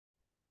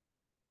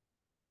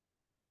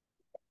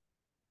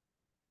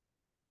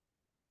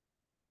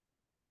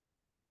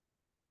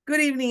Good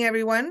evening,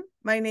 everyone.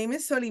 My name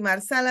is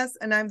Solimar Salas,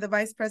 and I'm the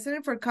Vice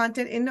President for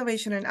Content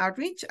Innovation and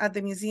Outreach at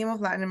the Museum of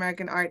Latin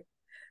American Art.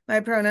 My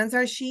pronouns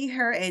are she,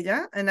 her,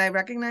 ella, and I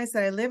recognize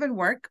that I live and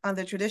work on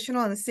the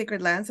traditional and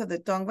sacred lands of the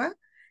Tongva,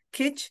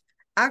 Kich,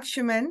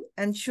 Akshumen,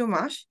 and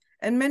Chumash,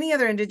 and many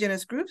other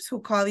indigenous groups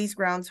who call these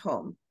grounds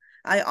home.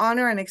 I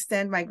honor and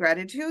extend my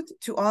gratitude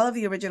to all of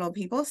the original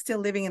people still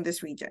living in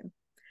this region.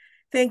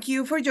 Thank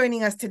you for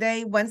joining us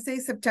today, Wednesday,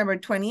 September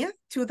 20th,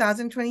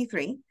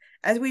 2023,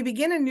 as we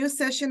begin a new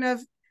session of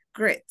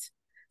G.R.I.T,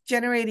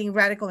 Generating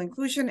Radical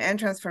Inclusion and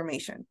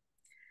Transformation.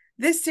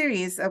 This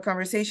series of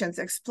conversations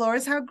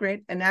explores how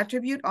grit, an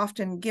attribute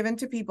often given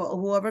to people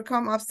who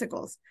overcome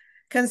obstacles,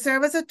 can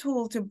serve as a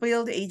tool to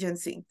build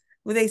agency,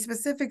 with a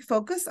specific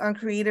focus on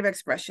creative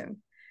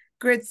expression.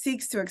 G.R.I.T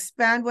seeks to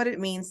expand what it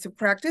means to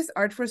practice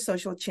art for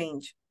social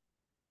change.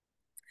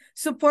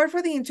 Support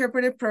for the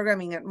interpretive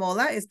programming at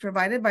MOLA is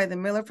provided by the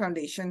Miller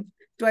Foundation,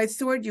 Dwight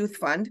Stewart Youth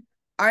Fund,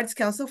 Arts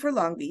Council for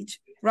Long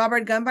Beach,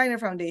 Robert Gumbiner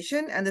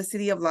Foundation, and the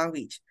City of Long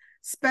Beach.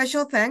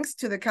 Special thanks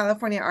to the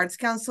California Arts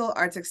Council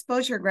Arts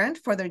Exposure Grant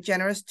for their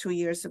generous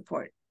 2-year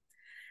support.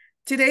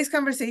 Today's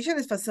conversation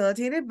is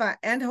facilitated by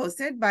and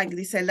hosted by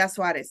Griselda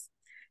Suarez.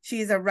 She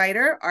is a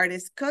writer,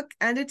 artist, cook,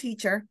 and a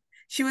teacher.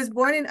 She was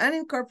born in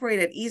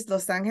unincorporated East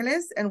Los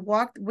Angeles and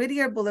walked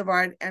Whittier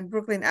Boulevard and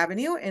Brooklyn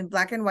Avenue in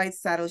black and white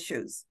saddle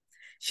shoes.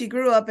 She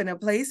grew up in a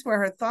place where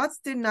her thoughts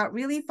did not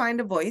really find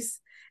a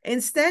voice.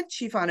 Instead,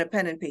 she found a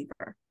pen and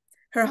paper.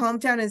 Her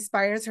hometown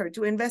inspires her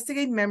to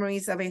investigate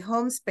memories of a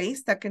home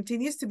space that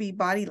continues to be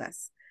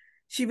bodiless.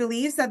 She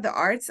believes that the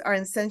arts are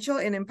essential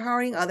in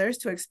empowering others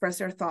to express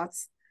their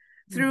thoughts.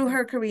 Through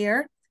her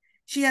career,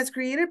 she has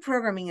created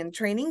programming and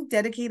training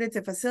dedicated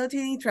to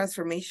facilitating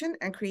transformation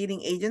and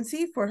creating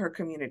agency for her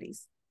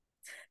communities.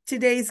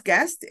 Today's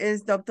guest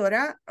is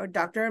Dr.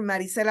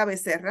 Maricela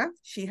Becerra,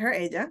 she, her,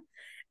 ella,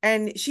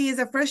 and she is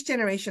a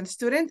first-generation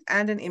student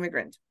and an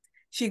immigrant.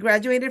 She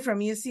graduated from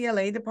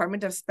UCLA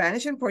Department of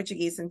Spanish and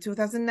Portuguese in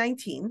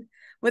 2019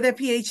 with a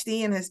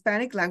Ph.D. in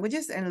Hispanic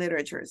Languages and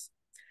Literatures.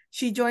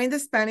 She joined the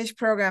Spanish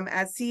program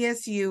at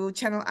CSU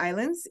Channel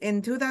Islands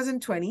in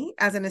 2020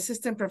 as an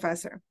assistant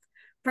professor.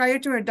 Prior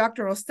to her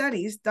doctoral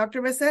studies,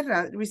 Dr.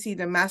 Becerra received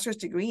a master's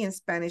degree in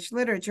Spanish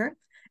literature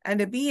and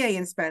a BA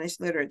in Spanish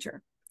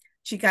literature,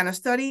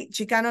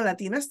 Chicano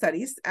Latino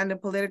Studies, and a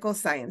political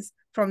science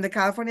from the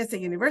California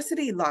State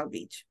University, Long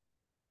Beach.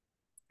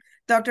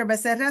 Dr.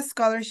 Becerra's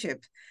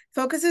scholarship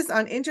focuses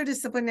on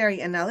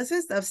interdisciplinary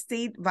analysis of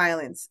state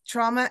violence,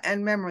 trauma,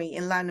 and memory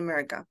in Latin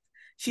America.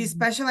 She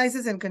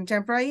specializes in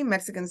contemporary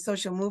Mexican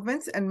social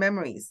movements and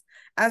memories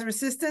as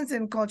resistance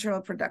in cultural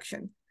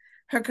production.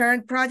 Her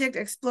current project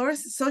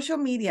explores social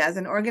media as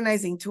an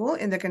organizing tool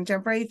in the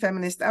contemporary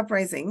feminist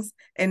uprisings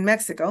in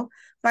Mexico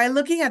by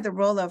looking at the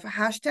role of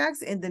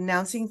hashtags in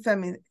denouncing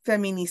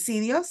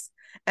feminicidios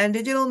and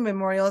digital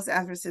memorials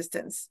as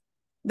resistance.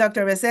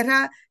 Dr.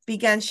 Becerra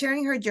began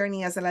sharing her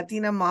journey as a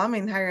Latina mom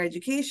in higher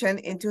education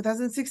in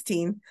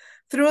 2016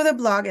 through the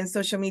blog and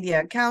social media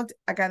account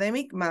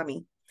Academic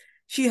Mami.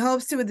 She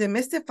hopes to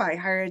demystify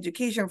higher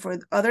education for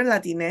other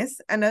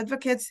Latines and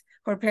advocates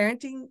for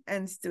parenting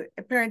and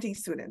parenting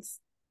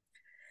students.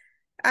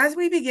 As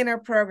we begin our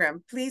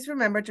program, please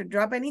remember to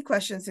drop any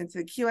questions into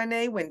the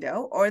Q&A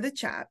window or the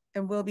chat,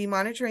 and we'll be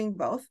monitoring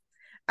both.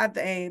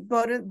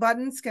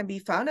 Buttons can be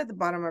found at the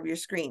bottom of your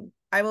screen.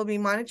 I will be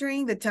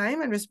monitoring the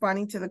time and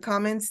responding to the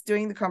comments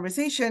during the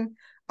conversation.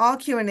 All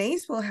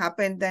Q&As will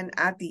happen then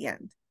at the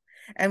end.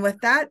 And with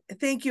that,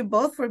 thank you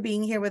both for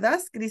being here with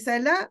us.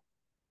 Griselda,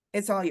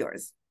 it's all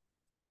yours.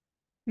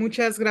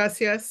 Muchas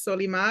gracias,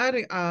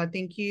 Solimar.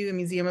 Thank you, the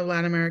Museum of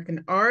Latin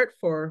American Art,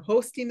 for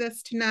hosting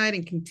us tonight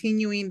and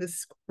continuing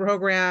this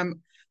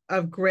program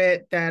of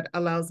G.R.I.T that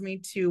allows me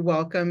to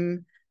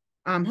welcome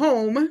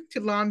home to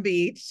Long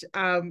Beach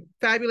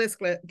fabulous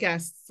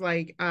guests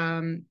like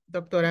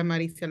Doctora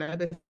Maricela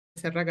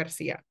Becerra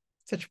Garcia.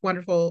 So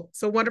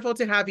wonderful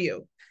to have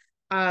you.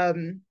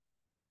 And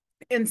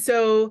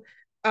so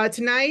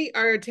tonight,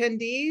 our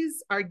attendees,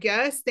 our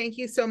guests, thank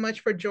you so much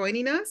for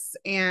joining us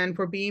and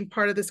for being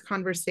part of this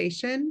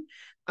conversation.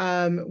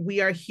 We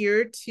are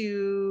here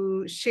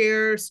to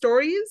share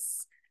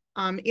stories,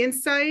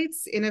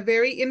 insights in a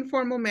very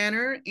informal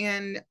manner,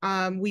 and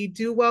we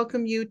do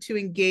welcome you to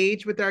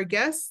engage with our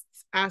guests,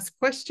 ask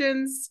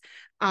questions,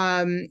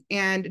 and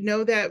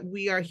know that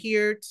we are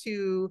here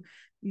to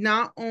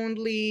not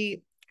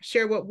only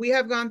share what we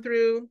have gone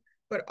through,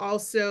 but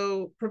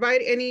also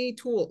provide any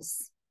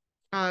tools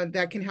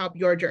that can help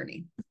your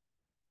journey.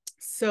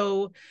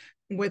 So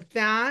with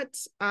that,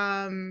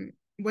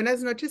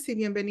 buenas noches y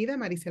bienvenida,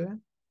 Maricela.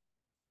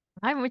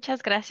 Hi,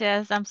 muchas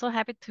gracias. I'm so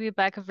happy to be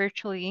back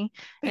virtually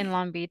in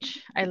Long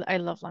Beach. I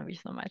love Long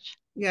Beach so much.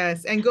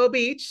 Yes, and go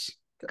Beach.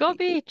 Go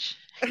Beach.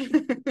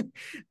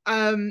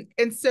 And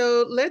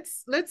so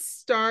let's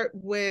start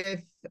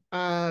with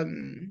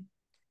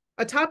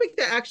a topic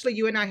that actually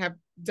you and I have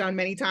done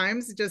many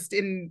times, just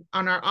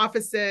on our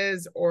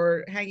offices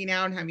or hanging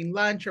out and having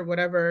lunch or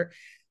whatever.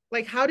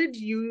 Like, how did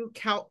you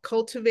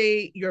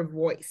cultivate your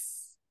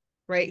voice,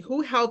 right?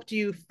 Who helped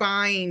you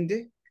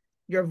find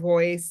your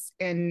voice,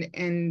 and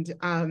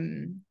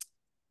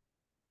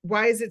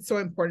why is it so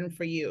important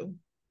for you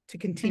to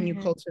continue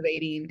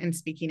cultivating and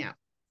speaking out?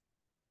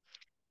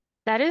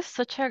 That is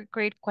such a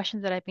great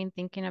question that I've been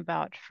thinking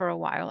about for a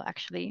while,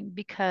 actually,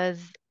 because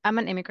I'm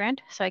an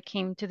immigrant. So I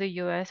came to the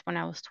US when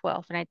I was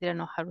 12 and I didn't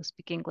know how to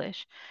speak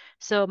English.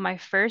 So my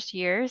first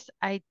years,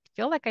 I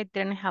feel like I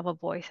didn't have a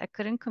voice. I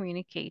couldn't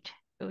communicate,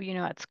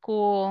 at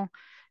school,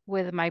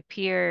 with my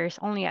peers,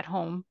 only at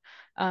home,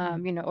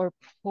 or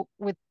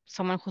with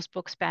someone who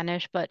spoke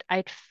Spanish. But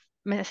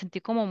me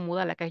sentí como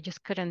muda, like I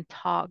just couldn't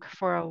talk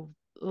for a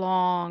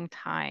long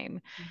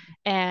time.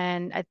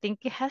 And I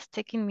think it has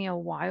taken me a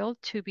while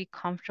to be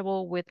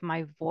comfortable with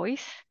my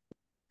voice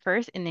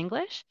first in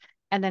English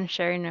and then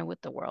sharing it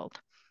with the world.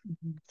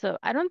 So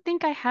I don't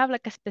think I have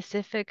like a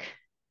specific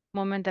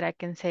moment that I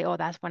can say, oh,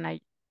 that's when I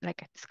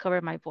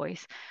discovered my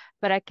voice.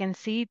 But I can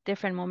see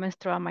different moments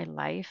throughout my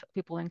life,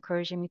 people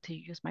encouraging me to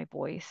use my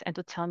voice and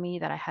to tell me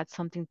that I had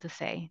something to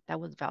say that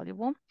was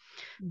valuable.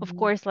 Of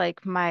course,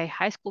 like my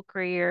high school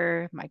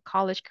career, my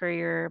college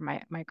career,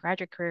 my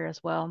graduate career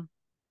as well.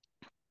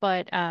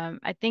 But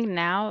I think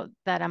now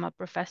that I'm a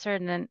professor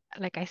and then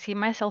like I see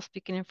myself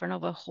speaking in front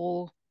of a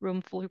whole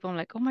room full of people, I'm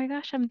like, oh my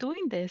gosh, I'm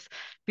doing this.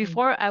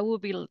 Before I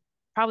would be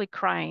probably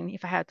crying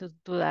if I had to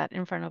do that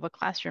in front of a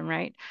classroom,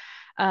 right?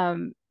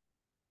 Um,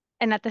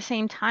 and at the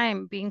same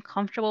time, being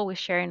comfortable with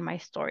sharing my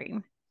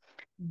story.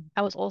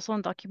 I was also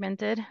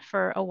undocumented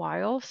for a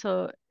while,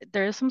 so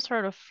there is some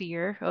sort of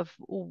fear of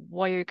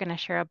what you're gonna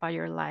share about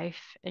your life,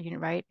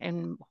 right?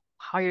 And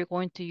how you're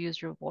going to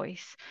use your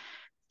voice.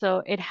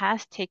 So it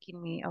has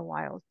taken me a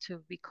while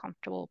to be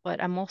comfortable,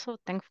 but I'm also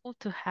thankful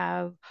to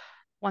have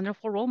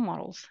wonderful role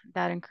models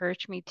that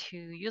encouraged me to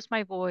use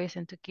my voice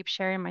and to keep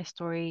sharing my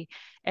story,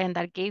 and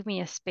that gave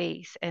me a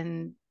space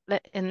and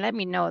let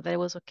me know that it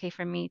was okay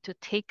for me to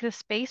take the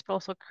space, but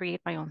also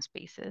create my own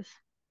spaces.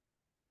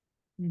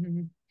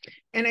 Mm-hmm.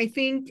 And I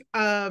think,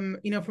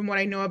 from what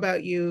I know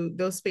about you,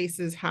 those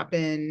spaces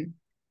happen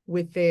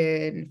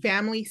within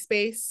family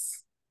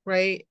space,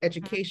 right?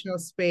 Educational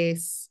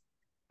space,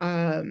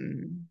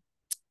 and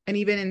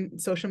even in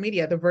social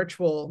media, the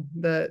virtual,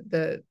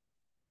 the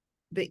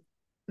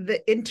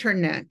the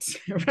internet,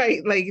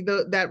 right? Like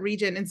that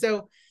region. And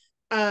so,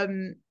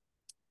 um,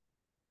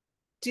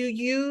 do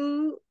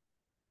you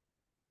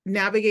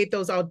navigate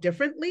those all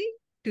differently?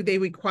 Do they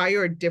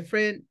require a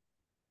different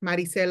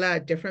Maricela, a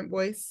different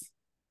voice?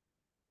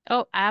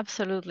 Oh,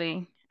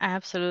 absolutely.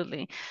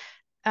 Absolutely.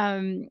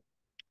 Um,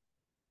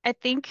 I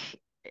think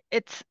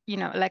it's,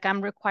 like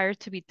I'm required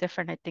to be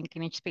different, I think,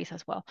 in each space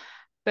as well.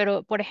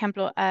 Pero, por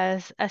ejemplo,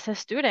 as a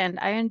student,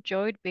 I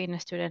enjoyed being a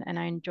student and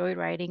I enjoyed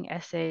writing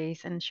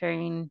essays and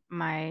sharing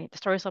the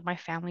stories of my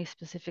family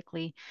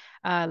specifically,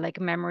 like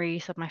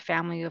memories of my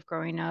family of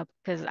growing up,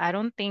 because I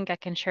don't think I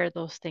can share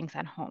those things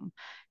at home.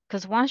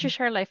 Because once you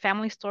share like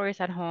family stories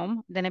at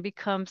home, then it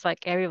becomes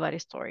like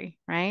everybody's story,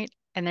 right?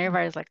 And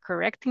everybody's like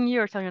correcting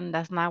you or telling you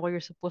that's not what you're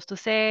supposed to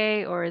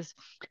say, or is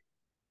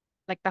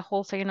like the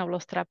whole saying of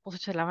los trapos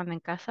se lavan en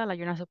casa, like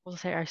you're not supposed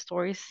to say our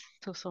stories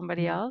to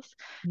somebody else.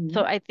 Mm-hmm.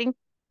 So I think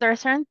there are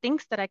certain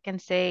things that I can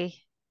say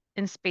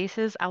in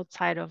spaces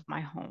outside of my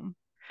home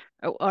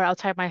or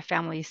outside my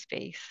family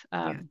space.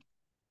 Yeah.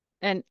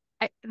 And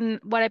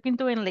what I've been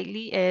doing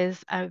lately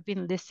is I've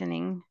been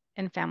listening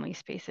in family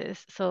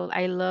spaces. So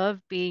I love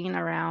being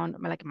around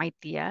like my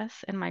tias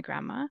and my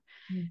grandma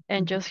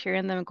and Mm-hmm. just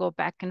hearing them go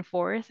back and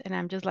forth. And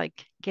I'm just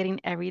like getting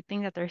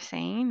everything that they're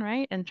saying,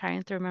 right? And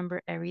trying to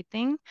remember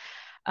everything.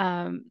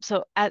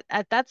 So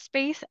at that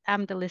space,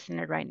 I'm the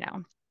listener right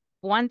now.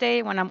 One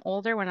day when I'm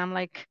older, when I'm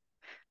like,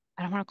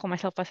 I don't want to call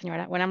myself a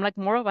señora, when I'm like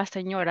more of a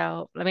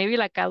señora, or maybe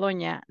like a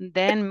doña,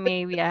 then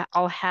maybe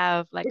I'll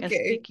have like a Okay.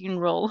 speaking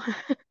role.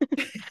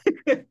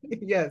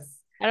 Yes,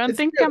 I don't it's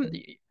think true.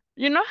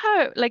 you know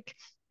how like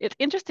it's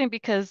interesting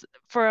because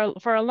for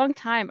a long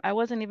time I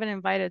wasn't even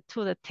invited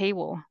to the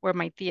table where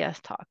my tias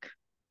talk.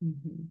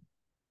 Mm-hmm.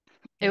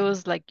 It Yeah.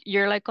 was like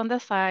you're like on the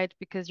side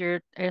because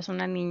eres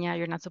una niña,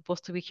 you're not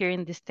supposed to be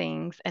hearing these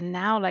things. And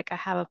now like I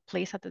have a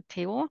place at the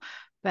table,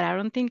 but I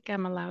don't think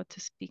I'm allowed to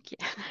speak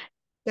yet.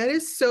 That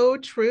is so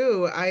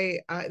true.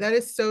 That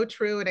is so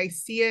true, and I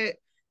see it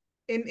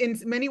in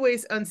many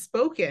ways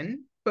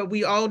unspoken, but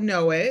we all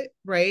know it,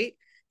 right?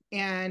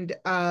 And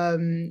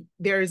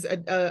there's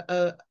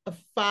a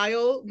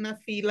file, una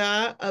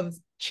fila of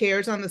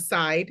chairs on the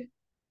side,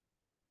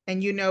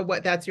 and you know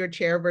what that's your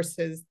chair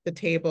versus the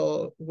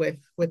table with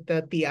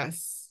the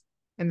tias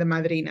and the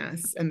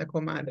madrinas and the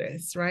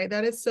comadres, right?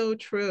 That is so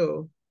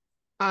true.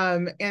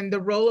 And the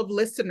role of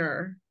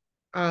listener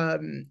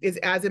is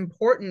as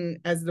important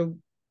as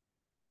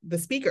the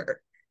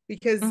speaker,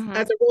 because Mm-hmm.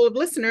 as a role of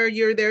listener,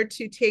 you're there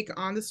to take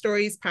on the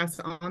stories, pass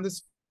on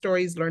the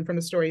stories, learn from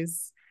the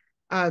stories.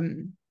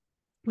 Um,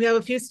 we have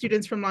a few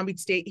students from Long Beach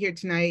State here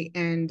tonight,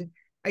 and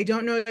I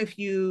don't know if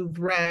you've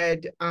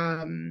read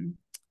Ocean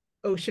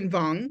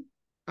Vuong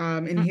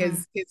in Mm-mm.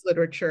 his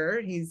literature.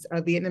 He's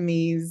a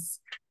Vietnamese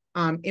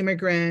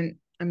immigrant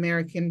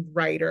American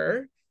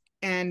writer.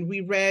 and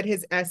we read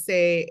his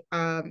essay,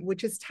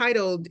 which is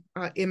titled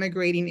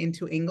Immigrating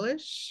into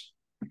English.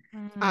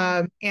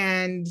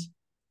 And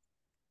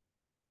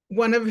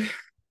one of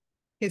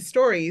his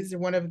stories,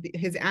 one of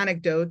his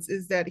anecdotes,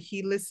 is that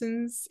he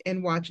listens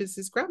and watches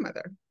his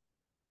grandmother,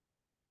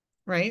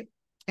 right?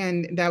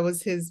 And that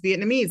was his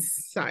Vietnamese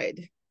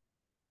side.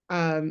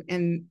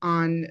 And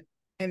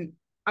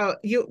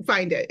you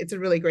find it. It's a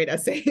really great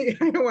essay.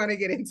 I don't want to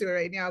get into it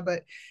right now,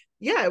 but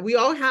yeah, we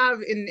all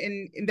have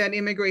in that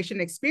immigration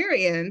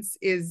experience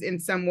is in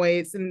some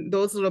ways in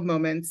those little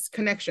moments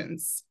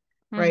connections,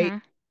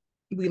 right?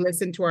 We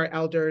listen to our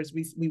elders,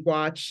 we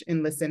watch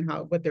and listen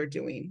what they're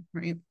doing,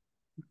 right?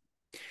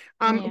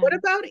 What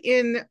about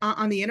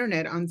on the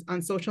internet,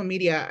 on social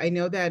media? I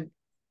know that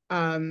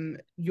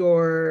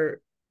your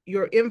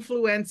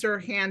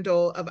influencer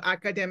handle of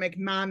Academic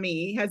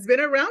Mommy has been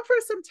around for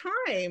some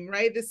time,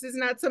 right? This is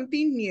not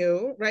something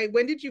new, right?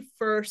 When did you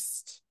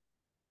first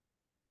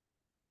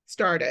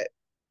start it?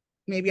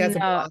 Maybe as a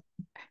blog.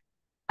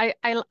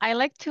 I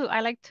like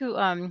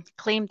to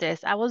claim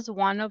this. I was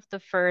one of the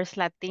first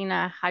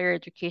Latina higher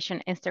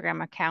education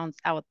Instagram accounts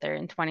out there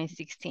in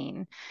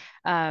 2016.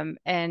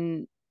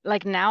 And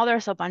like now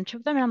there's a bunch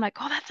of them and I'm like,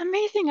 oh, that's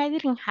amazing. I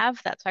didn't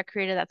have that. So I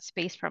created that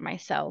space for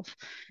myself.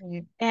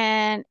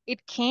 And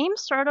it came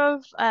sort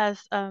of as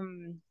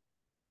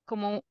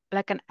como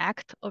like an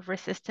act of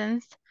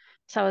resistance.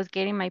 So I was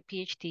getting my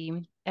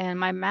PhD and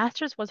my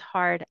master's was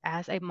hard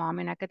as a mom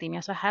in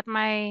academia. So I had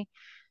my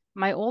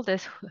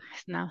oldest, who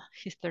is now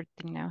he's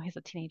 13 now, he's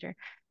a teenager.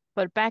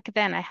 But back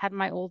then I had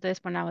my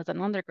oldest when I was an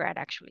undergrad,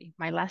 actually,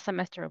 my last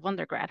semester of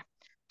undergrad.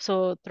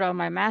 So throughout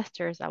my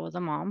master's, I was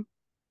a mom.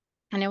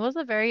 And it was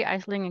a very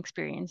isolating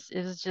experience.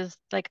 It was just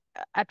like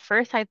at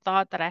first I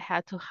thought that I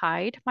had to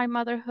hide my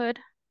motherhood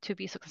to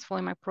be successful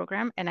in my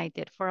program, and I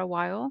did for a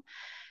while.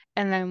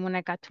 And then when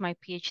I got to my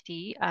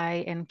PhD,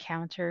 I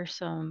encountered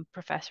some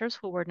professors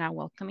who were not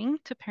welcoming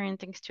to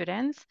parenting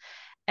students.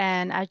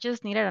 And I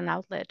just needed an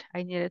outlet.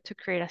 I needed to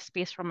create a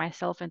space for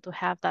myself and to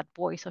have that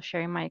voice of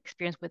sharing my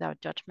experience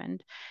without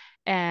judgment.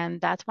 And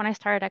that's when I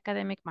started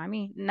Academic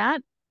Mommy. Not,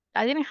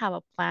 I didn't have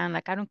a plan.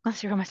 Like, I don't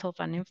consider myself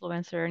an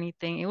influencer or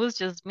anything. It was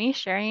just me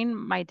sharing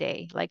my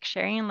day, like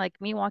sharing, like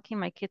me walking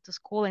my kid to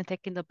school and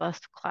taking the bus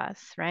to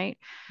class, right?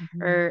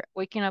 Or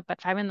waking up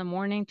at 5 in the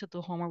morning to do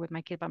homework with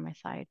my kid by my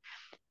side.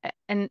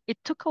 And it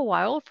took a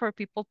while for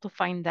people to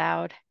find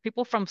out,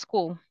 people from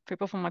school,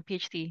 people from my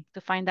PhD,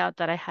 to find out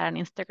that I had an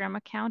Instagram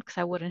account because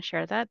I wouldn't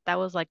share that. That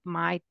was like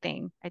my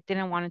thing. I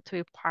didn't want it to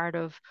be part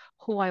of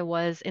who I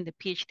was in the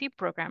PhD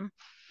program.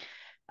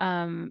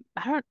 I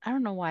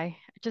don't know why.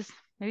 Just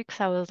maybe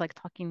because I was like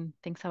talking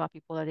things about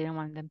people that I didn't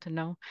want them to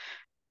know.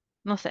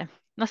 No sé.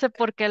 No sé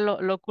por qué lo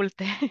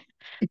oculté.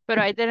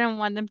 Pero I didn't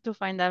want them to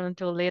find out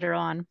until later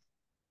on.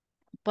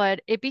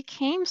 But it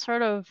became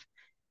sort of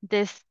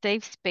this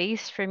safe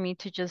space for me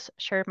to just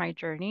share my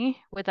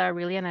journey without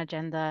really an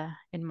agenda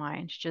in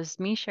mind, just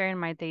me sharing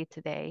my day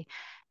to day.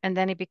 And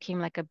then it became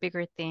like a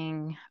bigger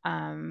thing.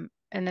 And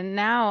then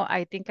now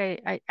I think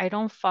I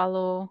don't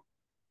follow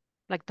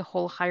like the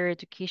whole higher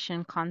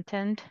education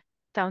content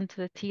down to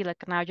the T.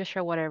 Like now I just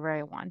share whatever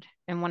I want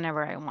and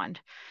whenever I want.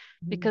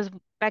 Because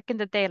back in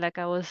the day, like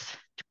I was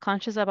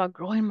conscious about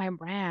growing my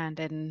brand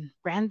and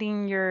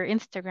branding your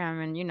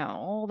Instagram and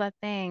all that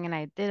thing. And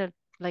I did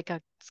like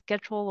a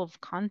schedule of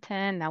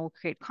content. And I will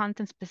create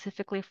content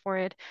specifically for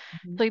it.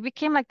 So it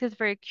became like this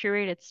very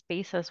curated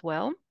space as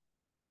well.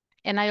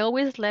 And I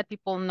always let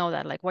people know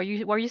that like what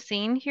you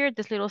seeing here,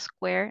 this little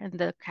square and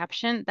the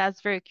caption,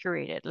 that's very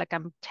curated. Like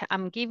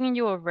I'm giving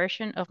you a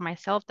version of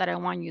myself that I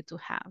want you to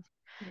have.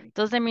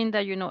 Doesn't mean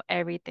that you know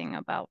everything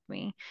about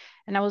me.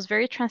 And I was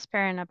very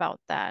transparent about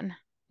that.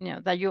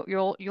 That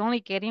you're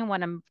only getting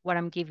what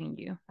I'm giving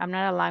you. I'm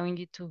not allowing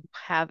you to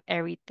have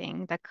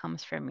everything that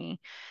comes from me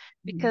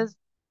because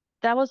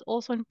that was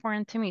also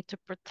important to me to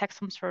protect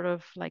some sort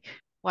of like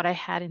what I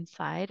had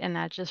inside and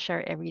not just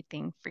share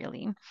everything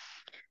freely.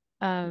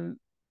 Um,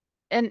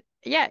 and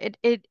yeah,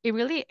 it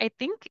really, I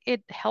think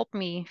it helped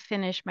me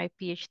finish my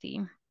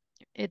PhD.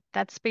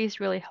 That space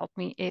really helped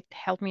me. It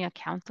held me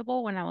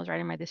accountable when I was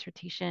writing my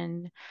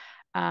dissertation.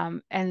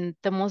 And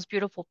the most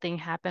beautiful thing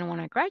happened when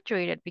I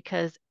graduated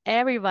because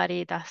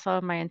everybody that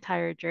saw my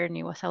entire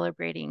journey was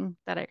celebrating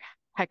that I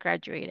had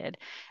graduated.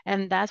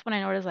 And that's when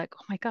I noticed, like,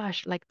 oh my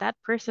gosh, like that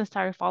person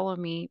started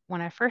following me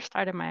when I first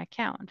started my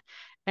account.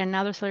 And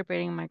now they're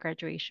celebrating my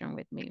graduation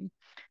with me.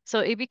 So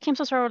it became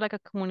some sort of like a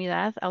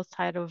comunidad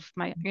outside of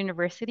my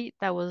university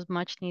that was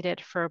much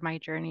needed for my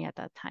journey at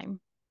that time.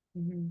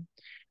 Well,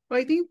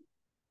 I think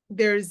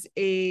there's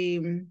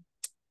I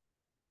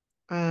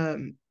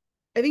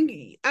think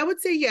I would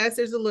say yes,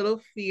 there's a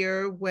little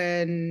fear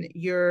when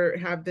you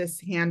have this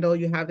handle,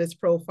 you have this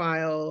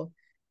profile,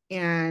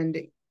 and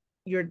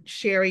you're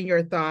sharing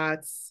your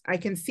thoughts. I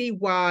can see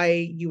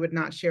why you would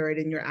not share it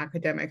in your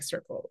academic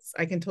circles.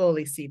 I can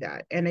totally see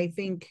that. And I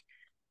think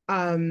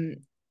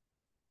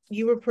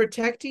you were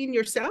protecting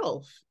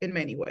yourself in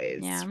many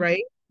ways,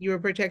 right? You were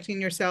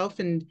protecting yourself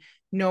and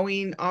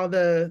knowing all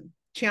the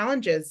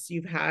challenges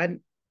you've had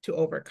to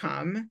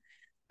overcome.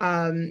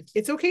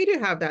 it's okay to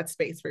have that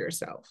space for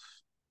yourself.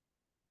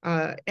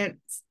 And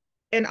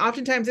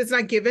oftentimes it's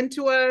not given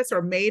to us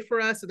or made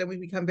for us, so then we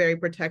become very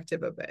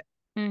protective of it.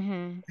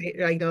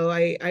 I know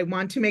I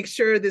want to make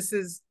sure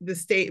the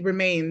state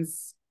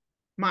remains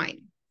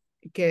mine,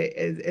 que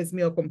es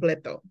mío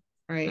completo,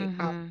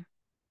 right?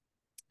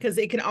 Because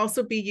it can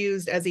also be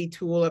used as a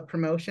tool of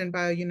promotion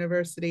by a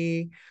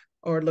university,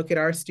 or look at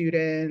our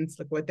students,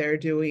 look what they're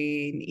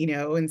doing, you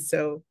know, and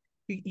so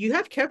you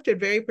have kept it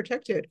very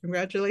protected.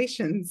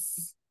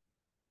 Congratulations.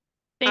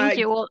 Thank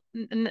you. Well,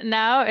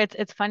 now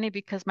it's funny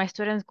because my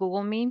students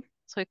Google me,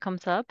 so it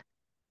comes up,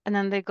 and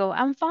then they go,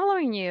 "I'm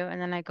following you,"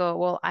 and then I go,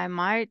 "Well, I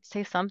might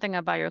say something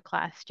about your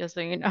class, just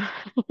so you know."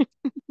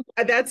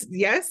 That's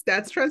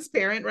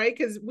transparent, right?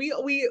 Because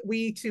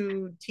we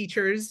to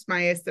teachers,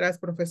 maestras,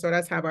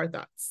 profesoras have our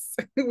thoughts.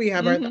 We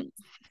have our thoughts,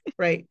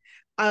 right?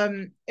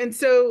 And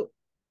so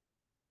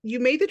you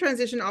made the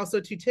transition also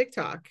to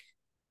TikTok.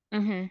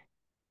 And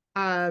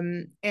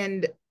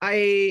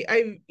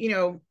I, you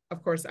know,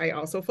 of course, I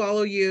also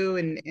follow you,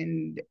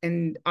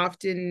 and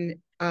often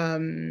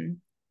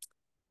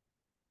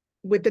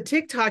with the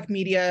TikTok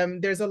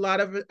medium, there's a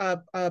lot of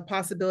a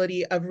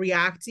possibility of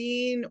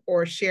reacting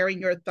or sharing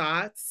your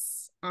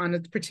thoughts on a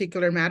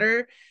particular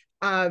matter.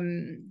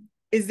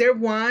 Is there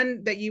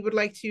one that you would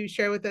like to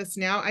share with us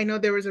now? I know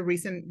there was a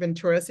recent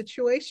Ventura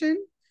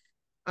situation.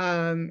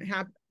 No,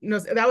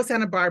 that was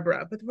Santa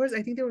Barbara, but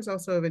I think there was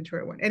also a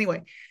Ventura one.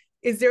 Anyway,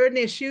 is there an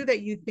issue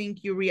that you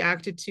think you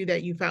reacted to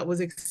that you felt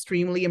was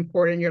extremely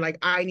important? You're like,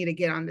 I need to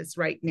get on this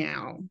right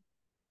now.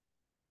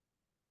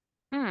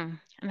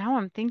 Now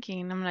I'm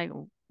thinking, I'm like,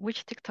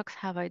 which TikToks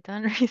have I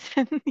done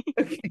recently?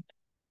 Okay.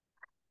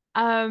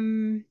 A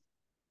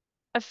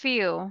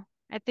few.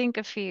 I think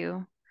a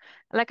few.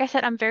 Like I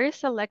said, I'm very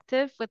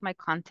selective with my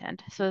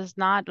content. So it's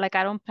not like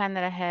I don't plan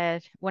that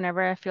ahead.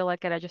 Whenever I feel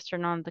like it, I just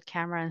turn on the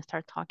camera and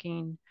start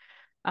talking.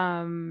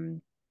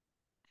 Um,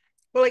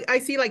 Well, like I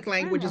see like I don't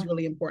language is know.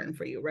 really important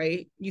for you,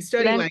 right? You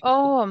study language.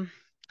 Oh,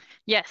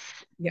 yes,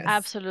 Yes.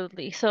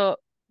 absolutely. So,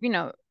 you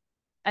know,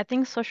 I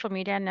think social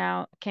media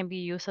now can be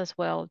used as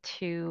well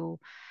to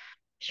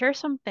share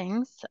some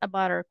things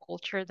about our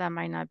culture that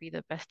might not be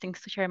the best things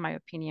to share, in my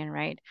opinion,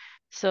 right?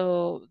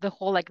 So the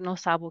whole like no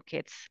sabo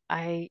kids,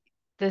 I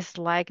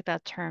dislike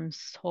that term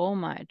so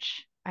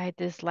much. I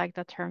dislike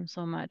that term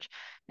so much.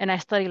 And I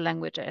study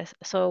languages.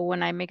 So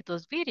when I make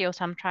those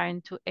videos, I'm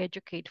trying to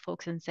educate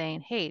folks and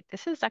saying, hey,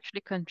 this is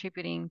actually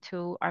contributing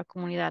to our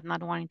comunidad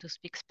not wanting to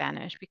speak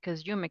Spanish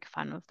because you make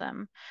fun of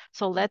them.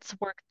 So let's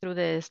work through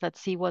this.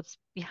 Let's see what's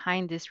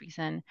behind this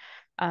reason.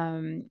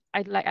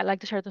 I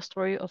like to share the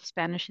story of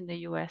Spanish in the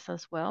U.S.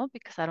 as well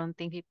because I don't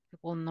think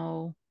people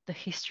know the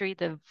history,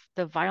 the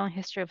violent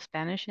history of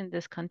Spanish in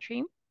this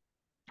country.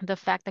 The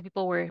fact that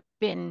people were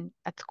bitten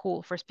at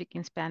school for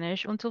speaking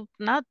Spanish until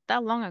not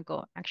that long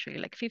ago, actually,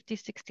 like 50,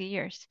 60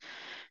 years.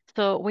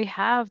 So we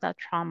have that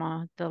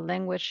trauma, the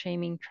language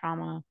shaming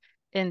trauma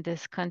in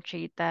this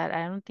country that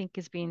I don't think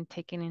is being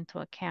taken into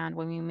account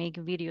when we make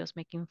videos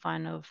making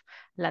fun of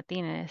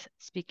Latinas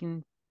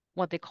speaking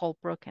what they call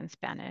broken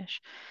Spanish.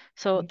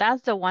 So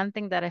that's the one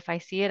thing that if I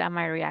see it, I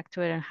might react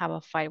to it and have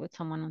a fight with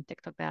someone on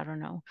TikTok that I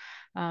don't know.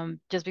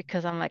 Just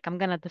because I'm like, I'm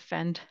gonna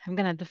defend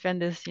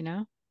this, you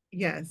know?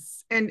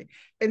 Yes. And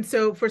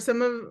so for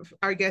some of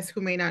our guests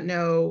who may not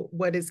know,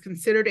 what is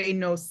considered a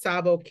no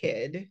sabo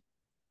kid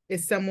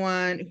is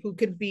someone who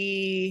could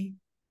be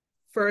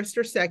first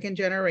or second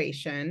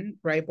generation,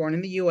 right, born in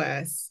the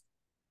US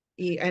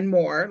and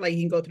more, like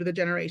you can go through the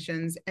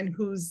generations, and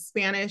whose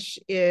Spanish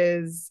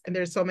is, and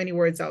there's so many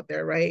words out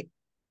there, right?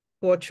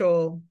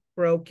 Pocho,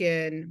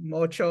 broken,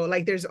 mocho,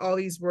 like there's all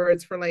these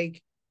words for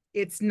like,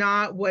 it's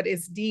not what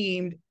is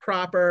deemed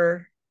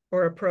proper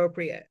or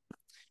appropriate,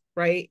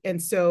 right?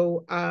 And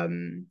so,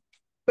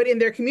 but in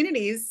their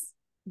communities,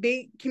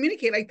 they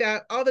communicate like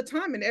that all the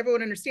time and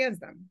everyone understands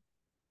them,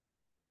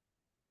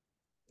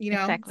 you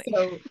know? Exactly.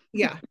 So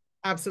yeah,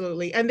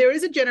 absolutely. And there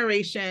is a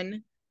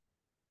generation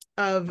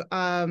of,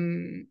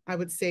 I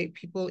would say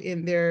people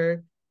in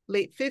their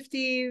late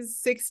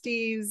 50s,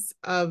 60s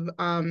of,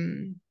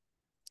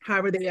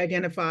 however they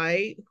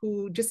identify,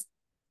 who just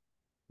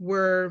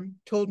were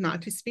told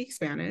not to speak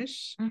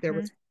Spanish. There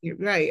was,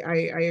 right,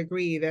 I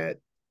agree that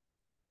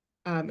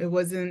it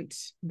wasn't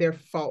their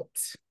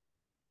fault,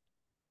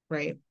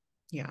 right?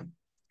 Yeah.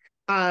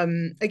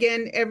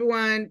 Again,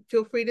 everyone,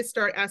 feel free to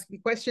start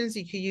asking questions.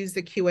 You can use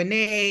the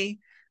Q&A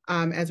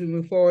as we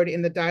move forward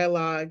in the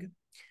dialogue.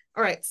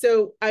 All right,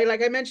 so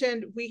like I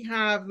mentioned, we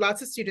have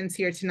lots of students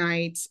here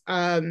tonight.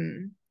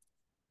 Can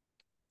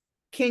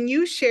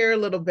you share a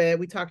little bit?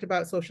 We talked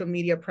about social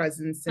media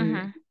presence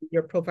and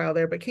your profile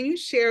there, but can you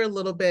share a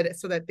little bit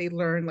so that they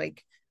learn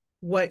like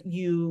what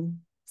you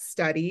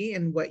study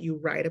and what you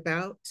write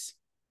about?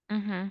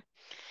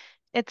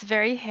 It's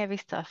very heavy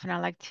stuff, and I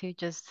like to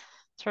just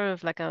sort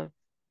of like a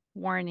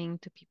warning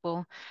to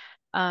people.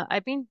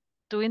 I've been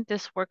doing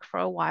this work for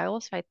a while,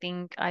 so I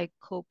think I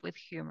cope with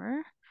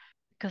humor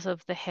because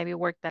of the heavy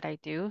work that I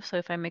do. So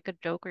if I make a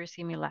joke or you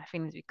see me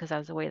laughing, it's because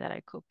that's the way that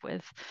I cope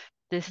with.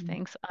 these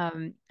things.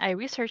 I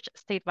researched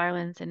state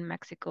violence in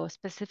Mexico,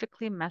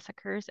 specifically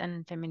massacres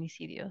and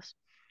feminicidios.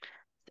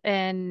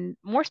 And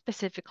more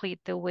specifically,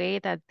 the way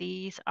that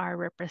these are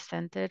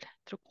represented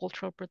through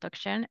cultural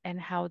production and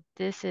how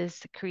this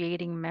is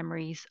creating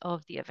memories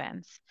of the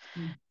events.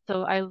 Mm.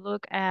 So I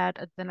look at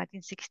the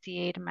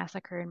 1968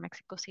 massacre in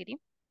Mexico City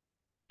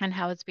and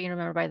how it's being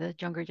remembered by the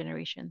younger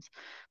generations.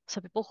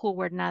 So people who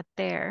were not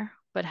there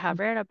but have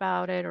read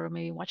about it or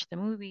maybe watched the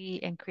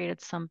movie and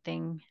created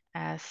something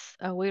as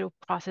a way of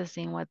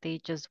processing what they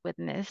just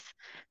witnessed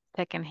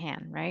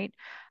secondhand, right?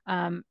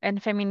 And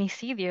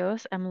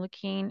feminicidios, I'm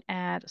looking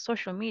at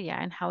social media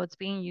and how it's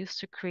being used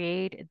to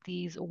create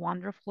these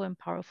wonderful and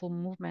powerful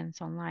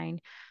movements online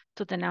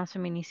to denounce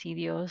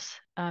feminicidios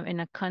in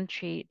a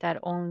country that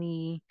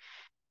only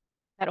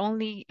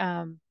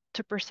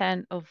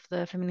 2% of the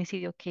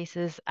feminicidio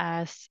cases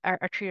are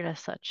treated as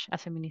such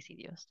as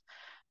feminicidios.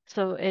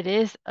 So it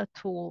is a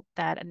tool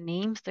that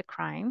names the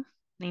crime,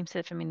 names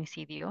it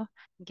feminicidio,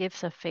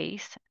 gives a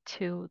face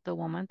to the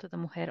woman, to the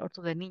mujer, or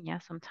to the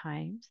niña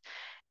sometimes,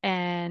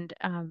 and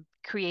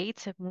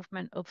creates a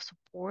movement of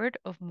support,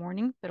 of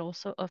mourning, but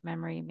also of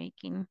memory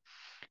making.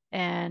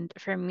 And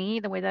for me,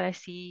 the way that I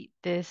see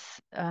this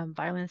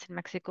violence in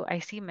Mexico, I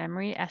see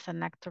memory as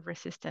an act of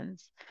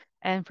resistance.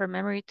 And for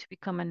memory to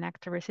become an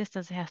act of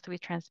resistance, it has to be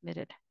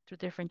transmitted through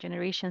different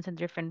generations and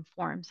different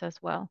forms as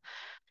well.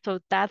 So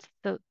that's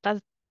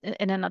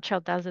in a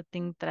nutshell, that's the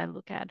thing that I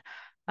look at.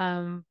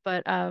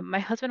 But my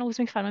husband always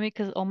makes fun of me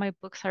because all my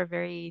books are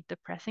very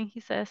depressing,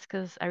 he says,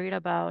 because I read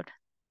about,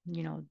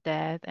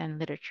 death and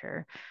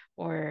literature,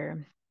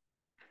 or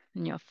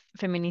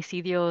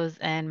feminicidios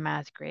and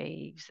mass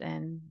graves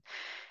and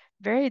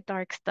very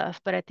dark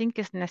stuff, but I think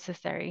it's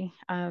necessary.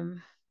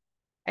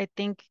 I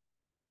think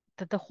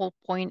that the whole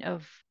point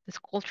of this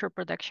cultural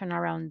production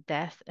around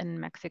death in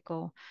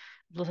Mexico,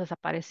 los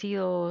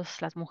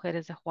desaparecidos, las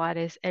mujeres de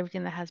Juárez,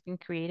 everything that has been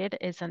created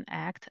is an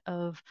act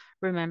of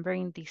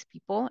remembering these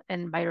people.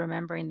 And by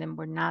remembering them,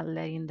 we're not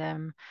letting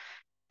them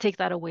take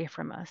that away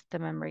from us, the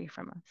memory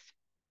from us.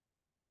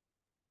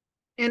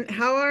 And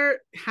how are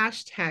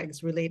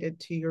hashtags related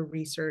to your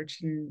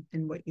research and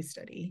what you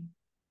study?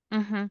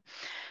 Mm-hmm.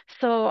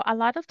 So a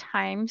lot of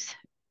times,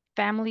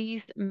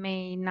 families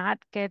may not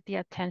get the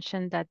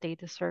attention that they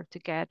deserve to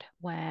get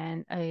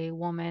when a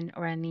woman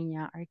or a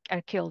niña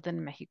are killed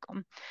in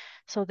Mexico.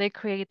 So they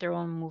create their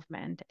own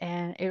movement,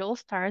 and it all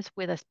starts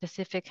with a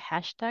specific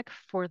hashtag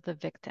for the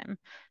victim.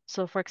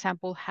 So, for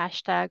example,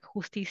 hashtag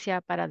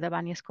Justicia para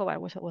Devani Escobar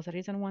was a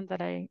recent one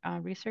that I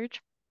researched.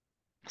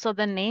 So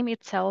the name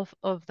itself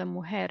of the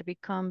mujer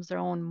becomes their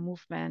own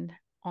movement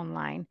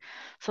online.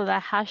 So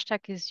that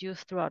hashtag is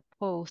used throughout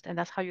posts, and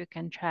that's how you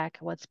can track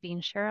what's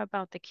being shared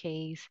about the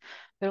case,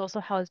 but also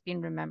how it's being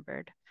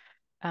remembered.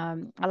 A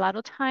lot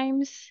of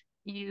times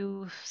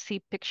you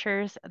see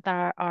pictures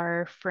that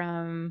are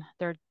from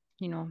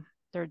you know,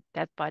 their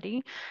dead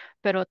body,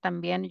 pero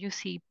también you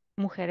see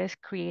mujeres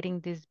creating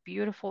these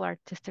beautiful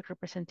artistic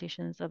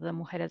representations of the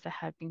mujeres that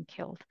have been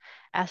killed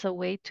as a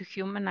way to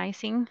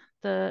humanizing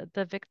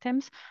the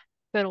victims,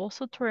 but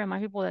also to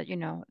remind people that,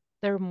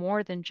 they're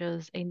more than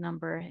just a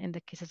number in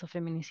the cases of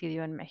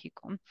feminicidio in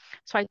Mexico.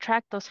 So I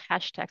track those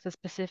hashtags, the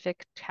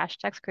specific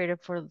hashtags created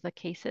for the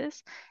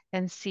cases,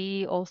 and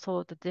see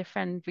also the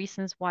different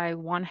reasons why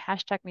one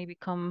hashtag may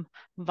become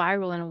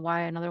viral and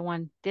why another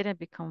one didn't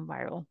become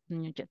viral.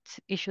 And you get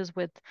issues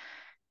with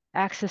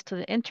access to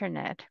the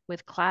internet,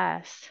 with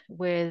class,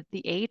 with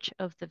the age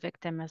of the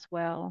victim as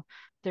well,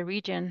 the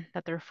region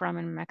that they're from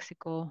in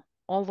Mexico,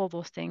 all of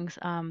those things,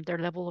 their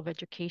level of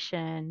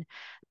education,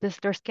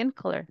 their skin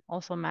color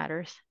also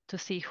matters to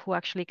see who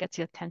actually gets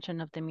the attention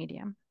of the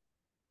media.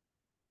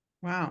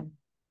 Wow.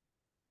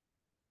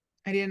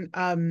 I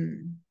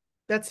didn't,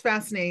 that's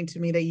fascinating to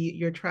me that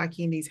you're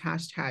tracking these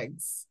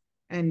hashtags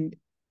and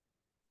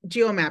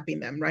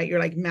geomapping them, right? You're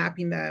like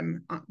mapping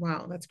them.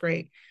 Wow, that's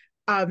great.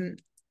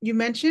 You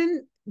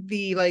mentioned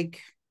the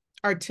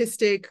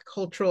artistic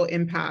cultural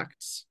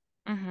impact.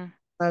 Mm-hmm.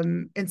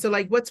 And so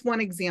what's one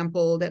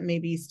example that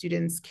maybe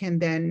students can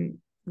then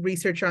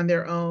research on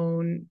their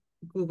own,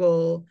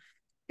 Google,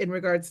 in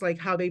regards to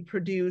how they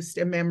produced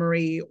a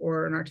memory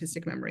or an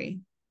artistic memory?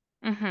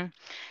 Mm-hmm.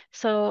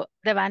 So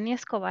Devani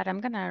Escobar, I'm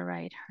gonna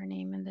write her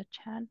name in the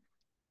chat.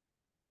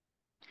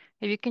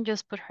 If you can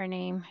just put her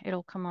name,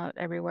 it'll come out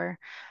everywhere.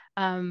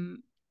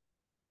 Um,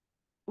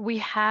 we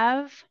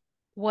have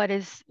what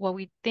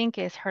we think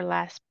is her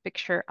last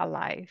picture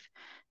alive.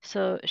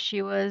 So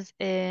she was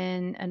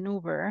in an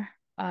Uber,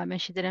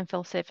 and she didn't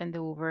feel safe in the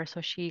Uber, so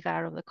she got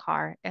out of the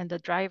car, and the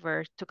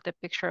driver took the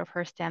picture of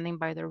her standing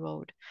by the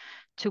road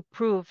to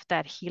prove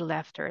that he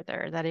left her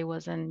there, that it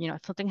wasn't,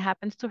 if something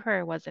happens to her,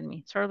 it wasn't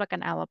me. Sort of like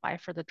an alibi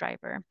for the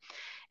driver.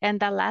 And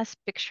that last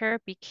picture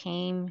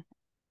became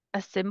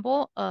a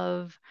symbol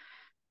of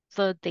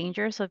the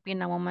dangers of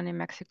being a woman in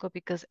Mexico,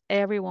 because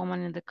every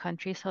woman in the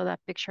country saw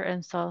that picture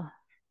and saw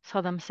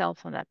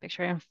themselves on that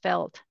picture and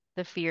felt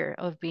the fear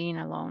of being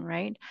alone,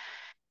 right?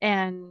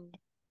 And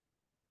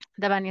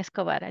Devani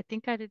Escobar, I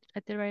think I did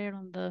write it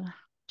on the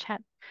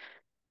chat.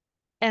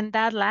 And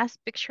that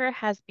last picture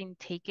has been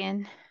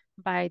taken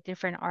by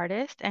different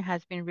artists and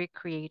has been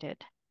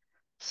recreated.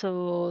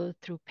 So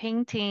through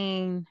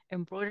painting,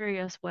 embroidery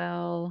as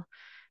well,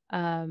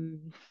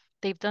 um,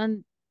 they've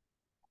done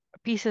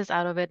pieces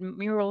out of it,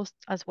 murals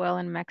as well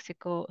in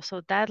Mexico.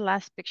 So that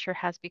last picture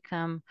has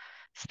become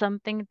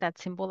something that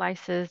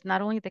symbolizes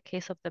not only the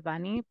case of the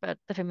Bani, but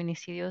the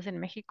feminicidios in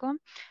Mexico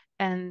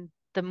and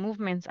the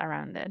movements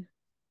around it.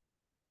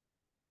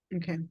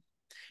 Okay.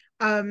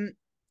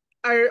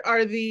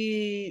 Are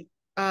the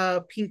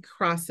Pink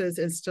Crosses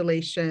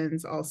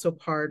installations also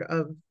part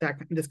of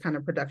this kind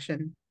of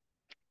production?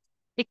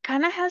 It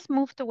kind of has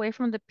moved away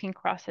from the pink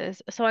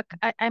crosses. So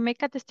I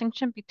make a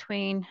distinction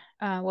between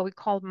what we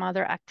call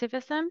mother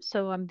activism.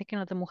 So I'm thinking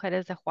of the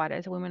Mujeres de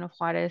Juárez, the women of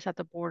Juárez at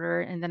the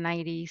border in the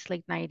 90s,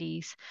 late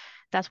 90s.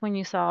 That's when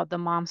you saw the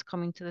moms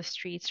coming to the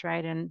streets,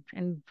 right,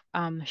 and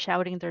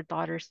shouting their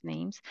daughters'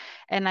 names.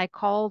 And I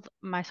called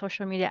my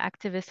social media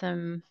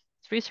activism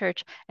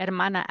research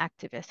hermana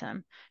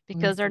activism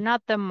because they're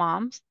not the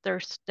moms,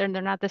 they're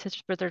not the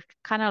sisters, but they're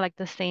kind of like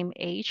the same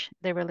age.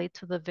 They relate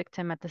to the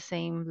victim at the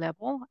same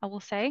level, I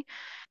will say.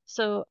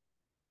 So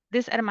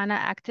this hermana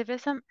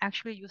activism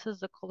actually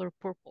uses the color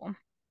purple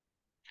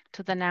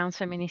to denounce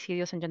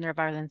feminicidios and gender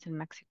violence in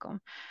Mexico.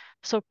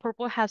 So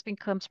purple has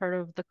become sort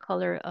of the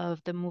color of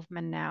the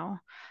movement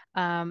now.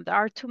 There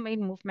are two main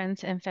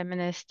movements in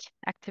feminist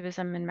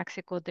activism in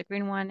Mexico. The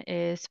green one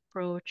is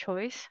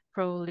pro-choice,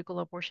 pro-legal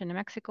abortion in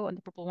Mexico, and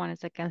the purple one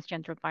is against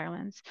gender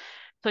violence.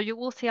 So you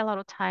will see a lot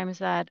of times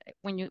that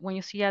when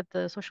you see at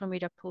the social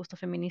media post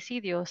of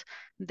feminicidios,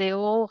 they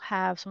all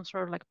have some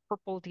sort of like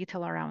purple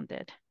detail around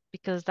it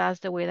because that's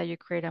the way that you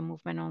create a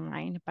movement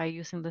online by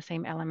using the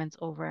same elements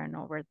over and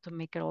over to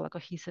make it all a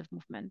cohesive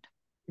movement.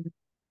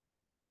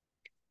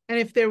 And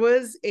if there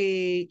was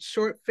a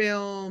short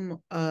film,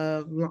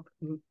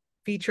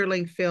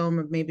 feature-length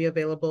film maybe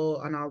available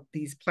on all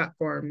these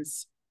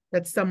platforms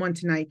that someone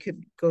tonight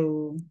could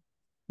go,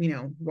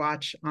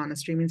 watch on a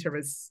streaming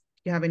service,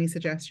 do you have any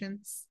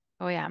suggestions?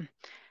 Oh yeah,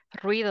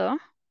 Ruido,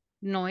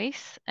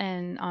 Noise,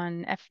 and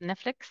on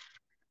Netflix.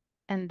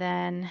 And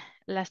then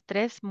Las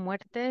Tres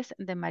Muertes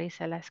de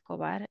Maricela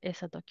Escobar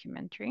is a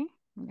documentary.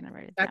 I'm gonna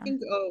write it I down.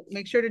 think,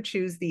 make sure to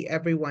choose the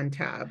Everyone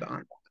tab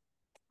on.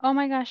 Oh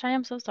my gosh, I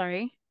am so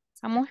sorry.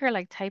 I'm over here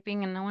like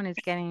typing and no one is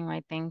getting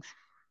my things.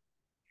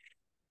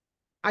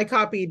 I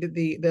copied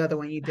the other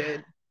one you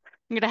did.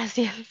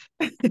 Gracias.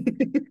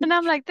 And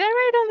I'm like, they're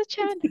right on the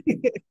chat.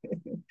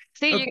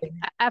 See, Okay,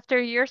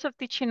 after years of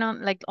teaching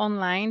on like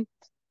online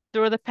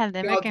through the we all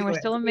pandemic, and we're do it.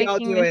 still We all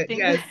making do it.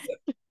 mistakes.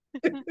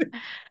 Yes.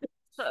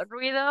 So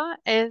Ruido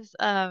is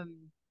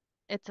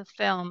it's a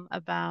film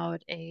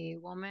about a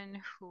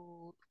woman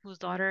whose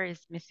daughter is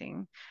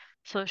missing.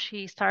 So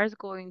she starts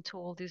going to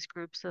all these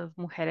groups of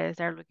mujeres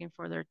that are looking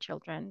for their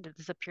children, the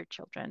disappeared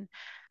children.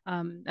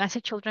 I say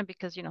children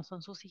because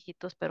son sus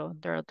hijitos, pero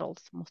they're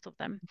adults, most of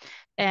them.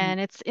 And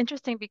it's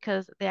interesting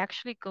because they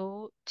actually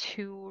go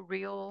to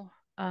real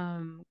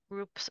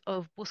groups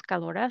of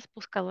buscadoras.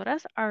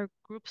 Buscadoras are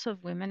groups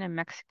of women in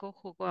Mexico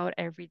who go out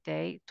every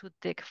day to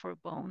dig for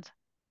bones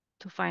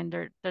to find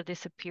their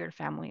disappeared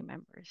family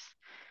members.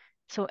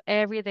 So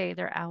every day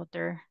they're out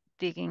there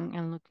digging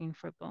and looking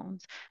for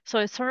bones. So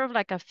it's sort of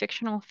like a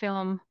fictional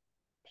film,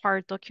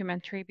 part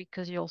documentary,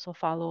 because you also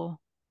follow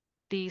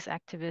these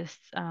activists,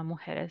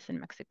 mujeres in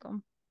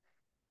Mexico.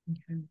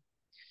 Okay.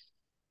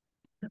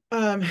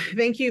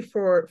 Thank you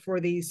for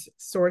these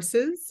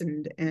sources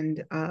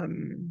and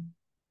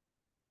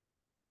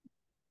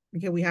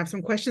okay, we have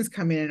some questions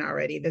coming in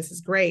already. This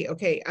is great.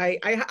 Okay,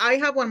 I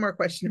have one more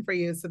question for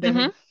you. So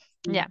then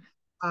Yeah.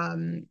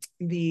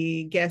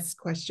 The guest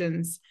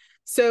questions.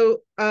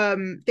 So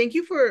thank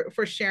you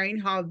for sharing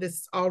how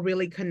this all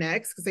really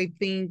connects, because I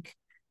think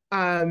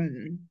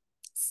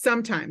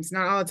sometimes,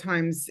 not all the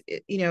times,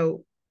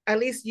 at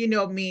least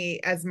me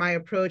as my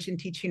approach in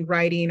teaching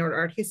writing or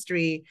art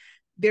history,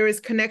 there is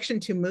connection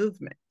to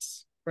movement,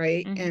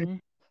 right?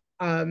 And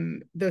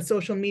the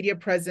social media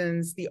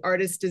presence, the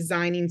artists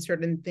designing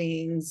certain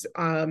things,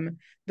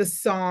 the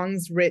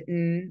songs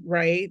written,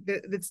 right?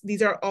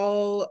 These are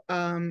all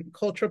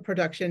cultural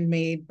production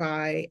made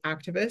by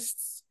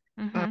activists,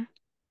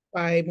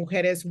 by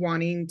mujeres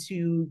wanting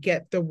to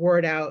get the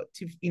word out,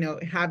 to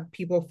have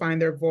people find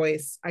their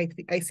voice.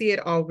 I see it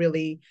all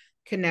really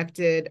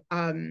connected.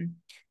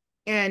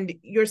 And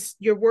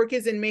your work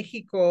is in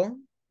Mexico,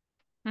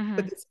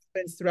 but this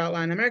happens throughout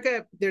Latin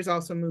America. There's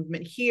also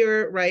movement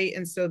here, right?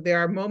 And so there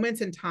are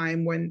moments in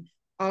time when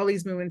all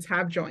these movements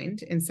have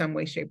joined in some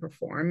way, shape, or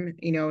form,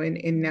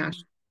 in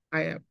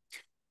national,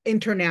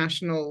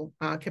 international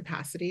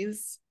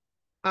capacities.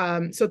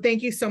 So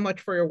thank you so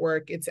much for your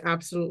work. It's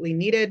absolutely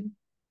needed.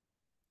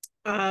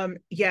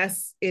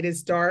 Yes, it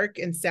is dark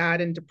and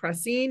sad and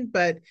depressing,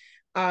 but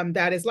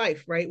that is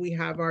life, right? We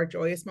have our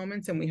joyous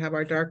moments and we have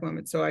our dark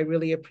moments. So I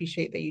really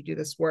appreciate that you do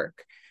this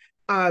work.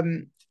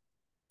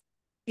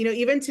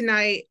 Even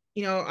tonight,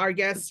 our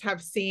guests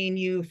have seen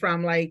you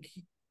from like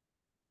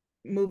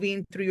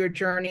moving through your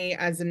journey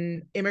as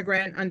an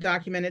immigrant,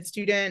 undocumented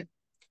student,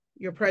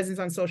 your presence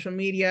on social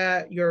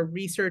media, your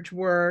research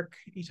work.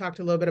 You talked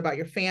a little bit about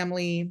your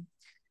family.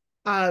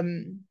 What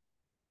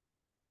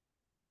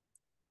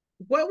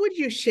would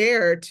you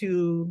share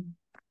to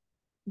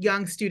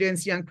young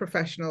students, young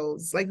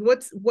professionals? Like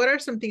what are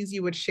some things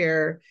you would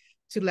share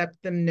to let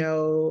them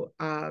know,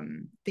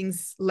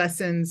 things,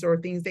 lessons, or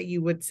things that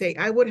you would say,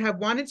 I would have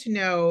wanted to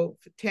know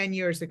 10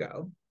 years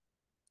ago,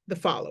 the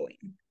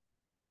following?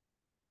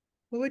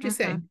 What would you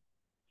say?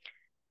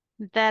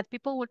 That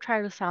people will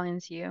try to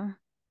silence you.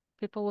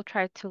 People will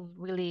try to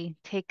really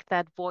take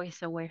that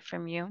voice away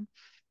from you.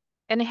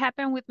 And it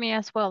happened with me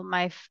as well.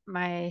 My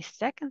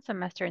second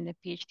semester in the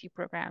PhD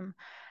program.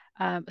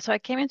 So I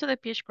came into the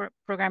PhD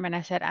program and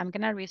I said, I'm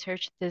gonna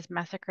research this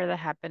massacre that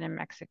happened in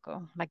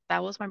Mexico. Like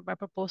that was my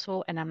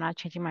proposal, and I'm not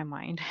changing my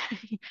mind.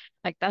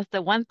 Like that's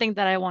the one thing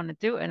that I want to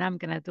do, and I'm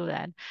gonna do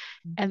that.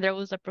 And there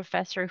was a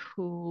professor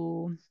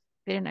who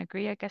didn't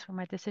agree, I guess, with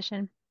my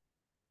decision.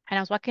 And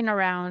I was walking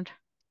around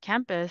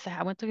campus.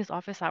 I went to his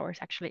office hours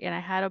actually, and I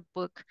had a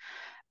book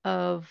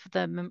of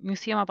the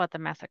museum about the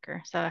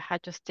massacre. So I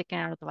had just taken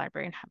out of the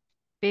library and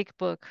big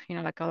book,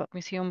 like a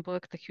museum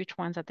book, the huge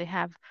ones that they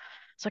have.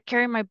 So I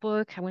carried my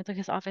book. I went to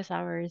his office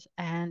hours,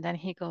 and then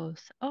he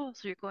goes, "Oh,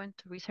 so you're going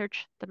to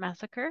research the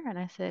massacre?" And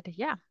I said,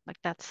 "Yeah, like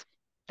that's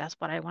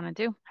what I want to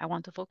do. I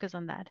want to focus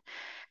on that."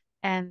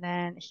 And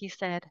then he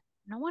said,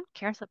 "No one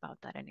cares about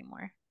that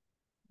anymore.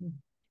 If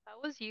I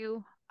was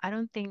you, I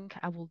don't think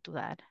I will do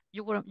that.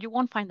 You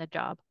won't find a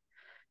job."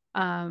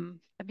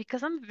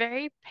 Because I'm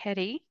very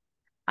petty,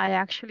 I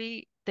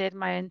actually did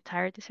my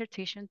entire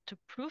dissertation to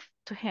prove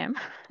to him,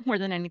 more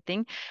than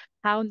anything,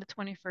 how in the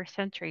 21st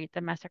century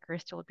the massacre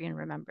is still being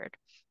remembered.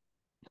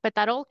 But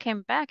that all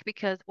came back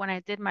because when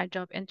I did my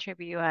job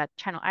interview at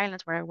Channel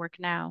Islands, where I work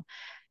now,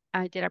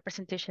 I did a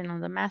presentation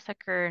on the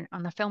massacre,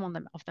 on the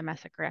film of the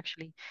massacre,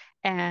 actually.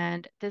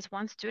 And this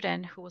one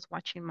student who was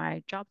watching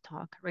my job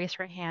talk raised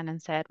her hand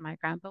and said, my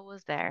grandpa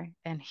was there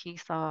and he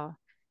saw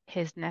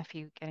his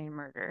nephew getting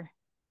murdered.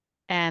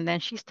 And then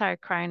she started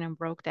crying and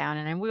broke down.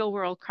 And then we all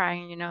were all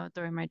crying,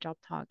 during my job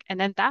talk. And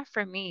then that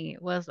for me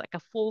was like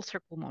a full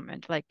circle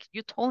moment. Like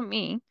you told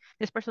me,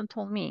 this person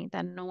told me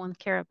that no one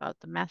cared about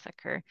the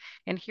massacre.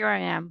 And here I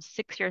am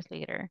 6 years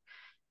later,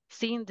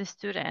 seeing the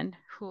student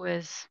who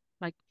is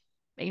like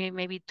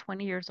maybe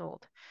 20 years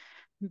old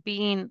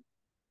being,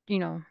 you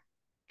know,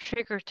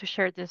 triggered to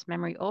share this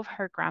memory of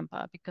her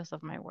grandpa because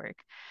of my work.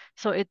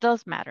 So it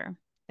does matter.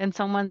 And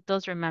someone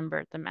does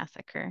remember the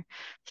massacre.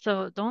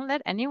 So don't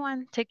let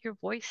anyone take your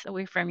voice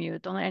away from you.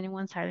 Don't let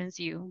anyone silence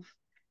you,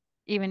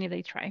 even if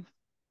they try.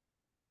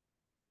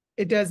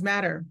 It does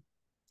matter.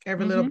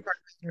 Every little Mm-hmm. part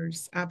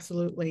matters.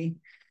 Absolutely.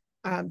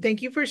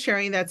 Thank you for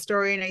sharing that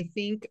story. And I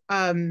think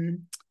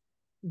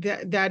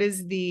that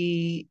is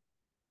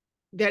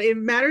that it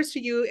matters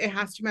to you, it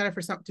has to matter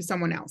to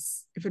someone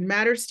else. If it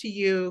matters to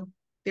you,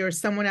 there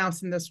is someone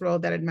else in this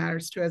world that it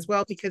matters to as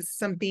well, because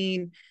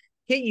something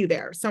hit you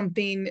there,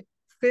 something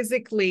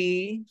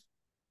physically,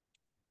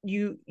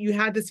 you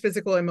had this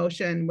physical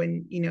emotion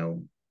when,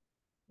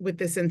 with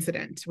this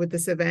incident, with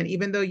this event,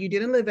 even though you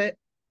didn't live it,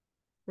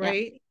 Yeah,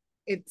 right?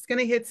 It's going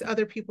to hit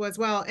other people as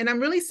well. And I'm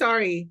really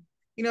sorry.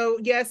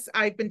 Yes,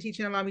 I've been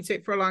teaching allow me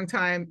to for a long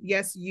time.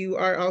 Yes, you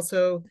are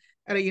also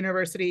at a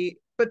university,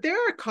 but there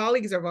are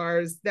colleagues of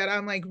ours that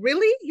I'm like,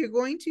 really? You're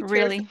going to tear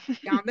really. someone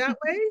down that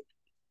way?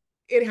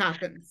 It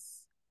happens.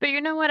 But you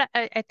know what?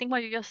 I think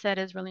what you just said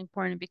is really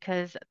important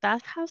because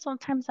that's how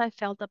sometimes I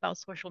felt about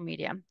social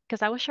media.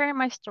 Because I was sharing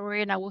my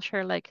story and I will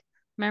share like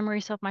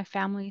memories of my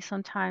family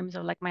sometimes,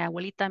 or like my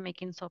abuelita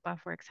making sopa,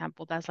 for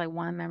example. That's like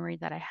one memory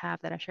that I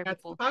have that I share That's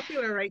people.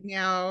 popular right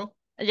now.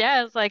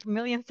 Yeah, it's like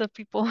millions of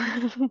people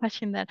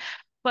watching that.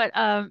 But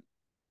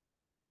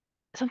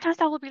sometimes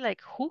I will be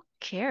like, who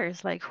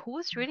cares? Like,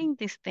 who's reading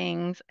these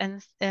things,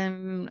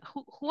 and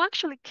who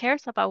actually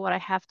cares about what I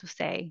have to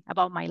say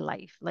about my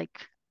life?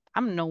 Like,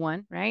 I'm no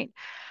one, right?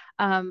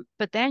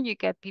 But then you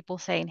get people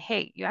saying,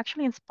 hey, you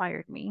actually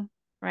inspired me,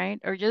 right?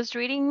 Or just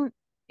reading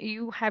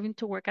you having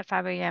to work at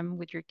 5 a.m.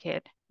 with your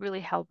kid really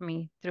helped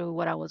me through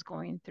what I was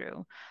going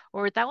through.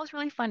 Or that was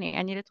really funny.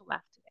 I needed to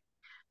laugh today.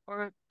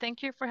 Or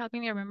thank you for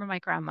helping me remember my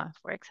grandma,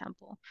 for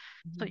example.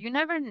 So Mhm. you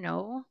never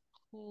know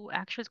who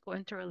actually is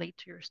going to relate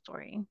to your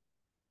story.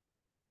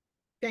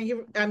 Thank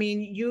you. I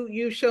mean,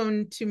 you've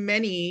shown to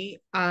many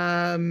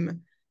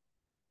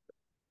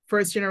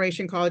first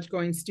generation college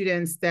going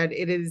students that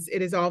it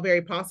is all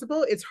very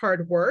possible. It's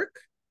hard work,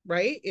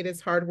 right? It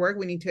is hard work.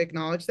 We need to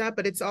acknowledge that,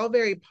 but it's all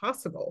very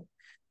possible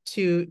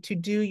to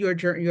do your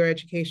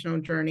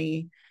educational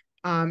journey.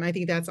 I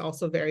think that's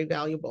also very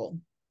valuable.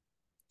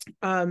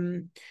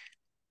 Um,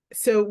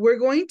 so we're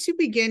going to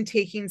begin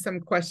taking some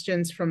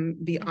questions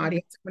from the Mhm.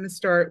 audience. I'm going to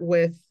start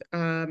with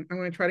I'm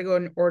going to try to go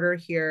in order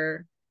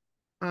here.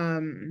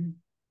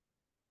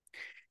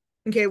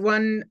 Okay,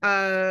 one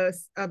a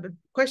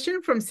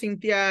question from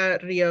Cynthia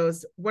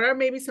Rios. What are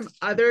maybe some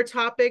other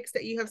topics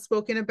that you have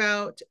spoken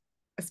out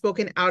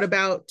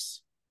about,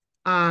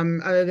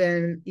 other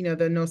than,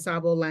 the no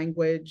sabo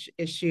language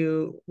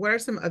issue? What are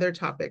some other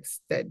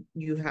topics that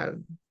you have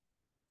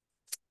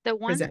The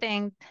one present?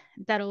 thing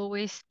that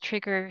always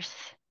triggers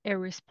a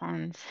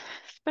response,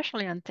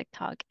 especially on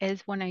TikTok,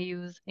 is when I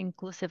use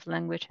inclusive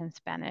language in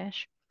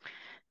Spanish.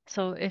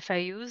 So if I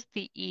use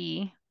the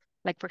E,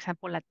 like for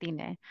example,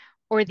 Latine,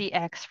 or the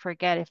X,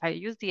 forget. If I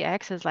use the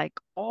X, it's like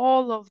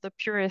all of the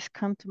purists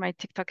come to my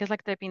TikTok. It's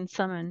like they're being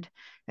summoned,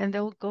 and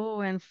they'll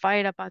go and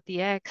fight about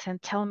the X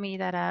and tell me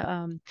that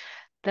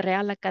the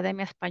Real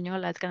Academia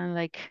Española is gonna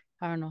like,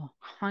 I don't know,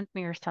 hunt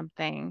me or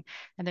something.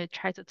 And they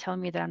try to tell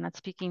me that I'm not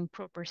speaking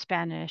proper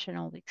Spanish and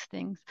all these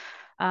things.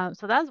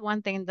 So that's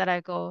one thing that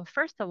I go,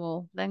 first of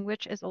all,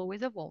 language is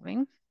always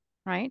evolving,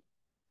 right?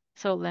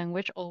 So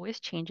language always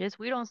changes.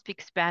 We don't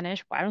speak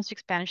Spanish. Well, I don't speak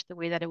Spanish the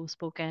way that it was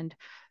spoken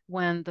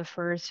when the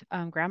first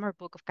grammar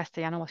book of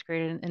Castellano was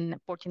created in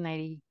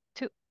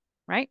 1492,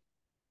 right?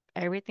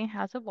 Everything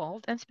has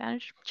evolved and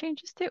Spanish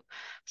changes too.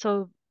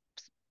 So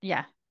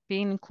yeah,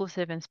 being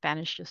inclusive in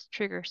Spanish just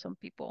triggers some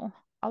people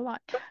a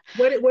lot.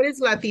 What is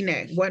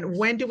Latine?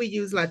 When do we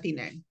use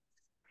Latine?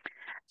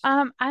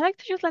 I like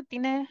to use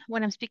Latine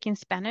when I'm speaking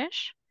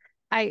Spanish.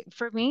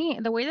 For me,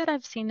 the way that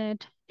I've seen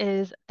it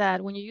is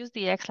that when you use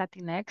the X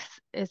Latinx,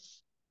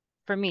 it's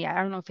for me,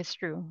 I don't know if it's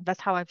true.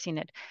 That's how I've seen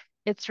it.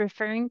 It's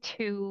referring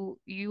to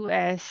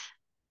U.S.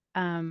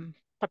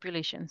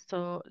 Populations,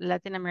 so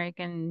Latin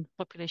American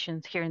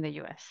populations here in the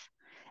U.S.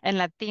 And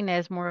Latina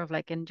is more of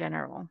like in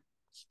general.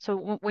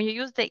 So when you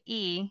use the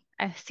E,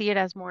 I see it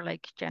as more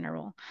like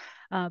general.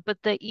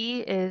 But the E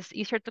is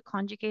easier to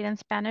conjugate in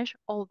Spanish,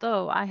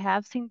 although I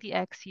have seen the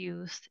X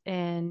used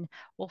in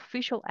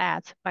official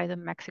ads by the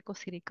Mexico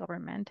City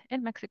government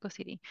in Mexico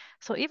City.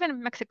 So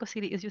even Mexico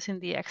City is using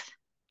the X.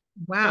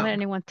 Don't let Wow.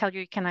 anyone tell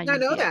you you cannot I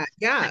use know the that. X.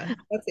 Yeah,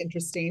 that's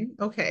interesting.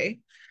 Okay.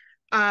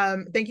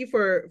 Thank you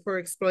for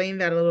explaining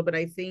that a little bit.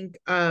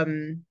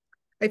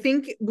 I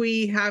think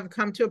we have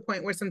come to a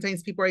point where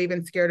sometimes people are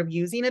even scared of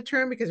using a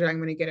term because I'm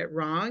going to get it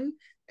wrong.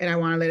 And I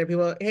want to let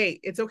people, hey,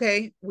 it's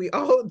okay. We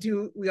all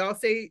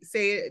say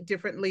it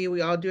differently.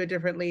 We all do it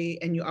differently.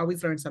 And you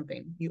always learn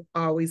something. You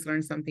always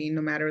learn something,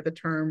 no matter the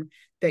term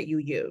that you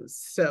use.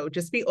 So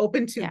just be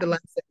open to Yeah. the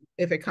lesson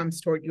if it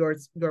comes toward your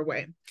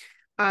way.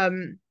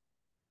 Um,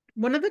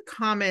 One of the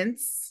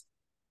comments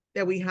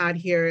that we had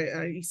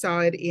here, you saw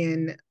it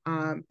in,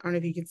 I don't know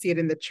if you can see it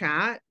in the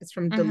chat. It's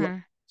from Deloach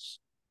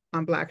Mm-hmm.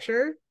 on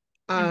Blackshirt.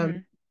 Mm-hmm.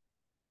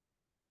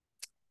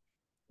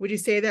 Would you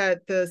say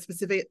that the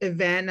specific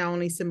event not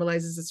only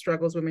symbolizes the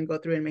struggles women go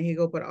through in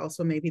Mexico, but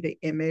also maybe the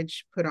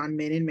image put on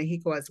men in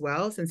Mexico as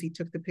well, since he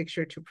took the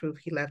picture to prove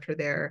he left her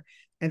there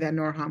and that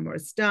no harm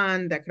was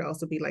done? That could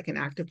also be like an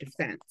act of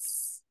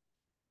defense.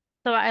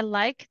 So I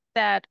like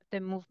that the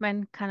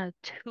movement kind of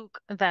took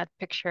that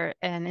picture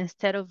and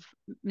instead of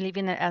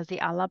leaving it as the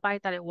alibi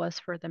that it was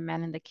for the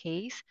men in the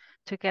case,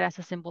 took it as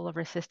a symbol of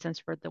resistance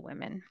for the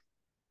women.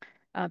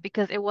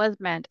 Because it was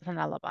meant as an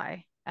alibi,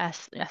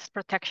 as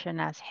protection,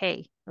 as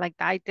hey, like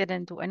I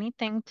didn't do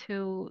anything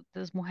to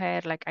this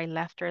mujer, like I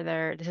left her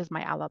there. This is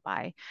my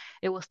alibi.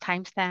 It was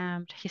time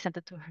stamped. He sent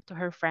it to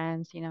her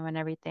friends, and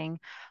everything.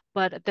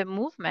 But the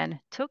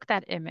movement took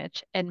that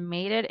image and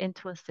made it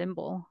into a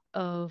symbol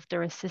of the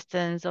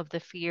resistance, of the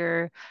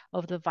fear,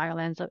 of the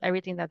violence, of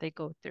everything that they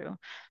go through.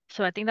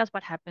 So I think that's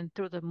what happened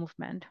through the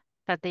movement,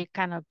 that they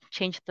kind of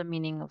changed the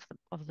meaning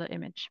of the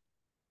image.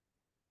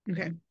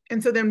 Okay.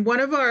 And so then one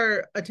of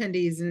our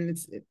attendees, and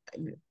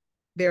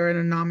they're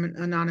an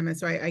anonymous,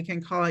 so I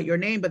can't call out your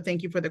name, but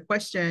thank you for the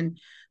question.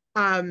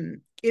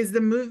 Is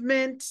the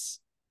movement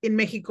in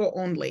Mexico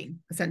only,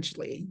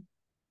 essentially?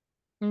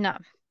 No,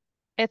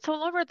 it's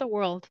all over the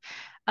world.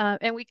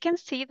 And we can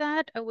see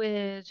that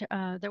with,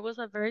 there was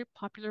a very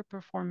popular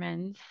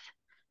performance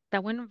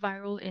that went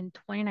viral in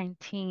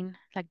 2019,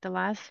 like the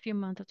last few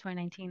months of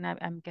 2019.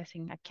 I'm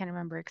guessing, I can't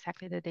remember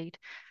exactly the date.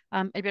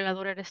 El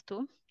Violador Eres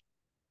Tú,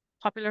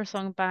 popular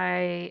song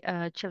by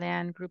a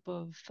Chilean group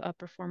of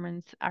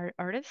performance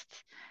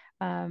artists.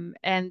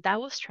 And that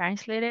was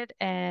translated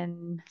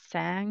and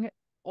sang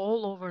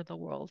all over the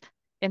world,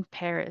 in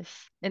Paris,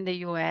 in the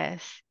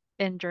US,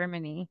 in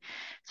Germany.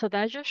 So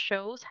that just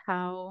shows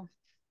how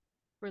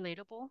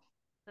relatable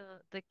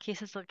the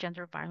cases of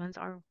gender violence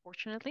are,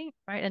 unfortunately,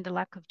 right? And the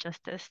lack of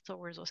justice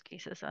towards those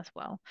cases as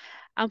well.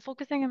 I'm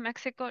focusing in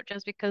Mexico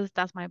just because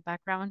that's my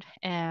background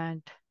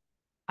and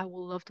I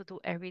would love to do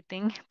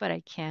everything, but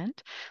I can't.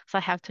 So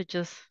I have to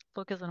just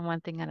focus on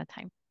one thing at a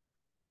time.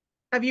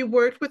 Have you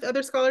worked with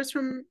other scholars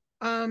from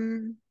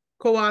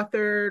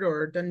co-authored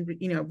or done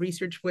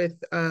research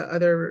with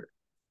other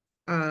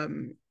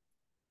um,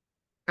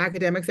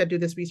 academics that do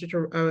this research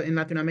in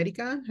Latin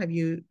America? Have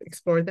you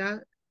explored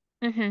that?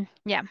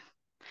 Yeah,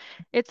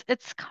 it's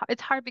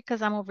hard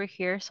because I'm over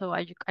here, so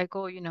I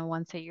go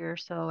once a year or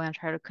so and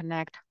try to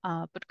connect.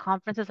 But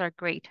conferences are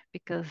great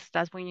because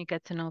that's when you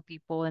get to know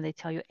people and they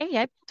tell you, hey,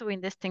 I've been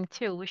doing this thing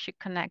too. We should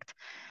connect.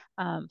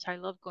 So I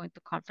love going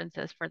to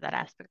conferences for that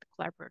aspect,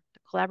 the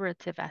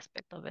collaborative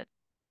aspect of it.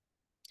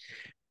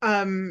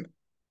 Um,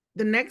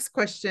 the next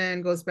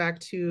question goes back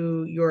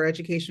to your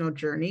educational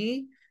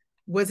journey.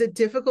 Was it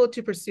difficult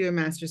to pursue a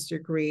master's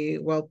degree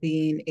while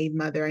being a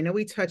mother? I know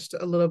we touched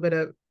on it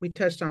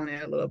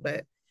a little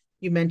bit,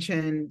 You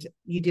mentioned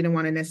you didn't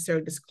want to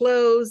necessarily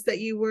disclose that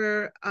you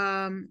were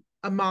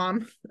a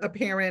mom, a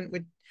parent.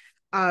 With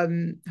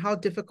how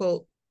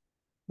difficult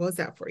was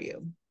that for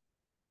you?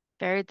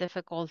 Very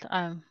difficult.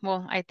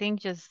 Well, I think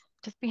just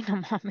being a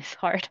mom is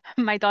hard.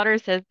 My daughter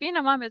says being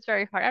a mom is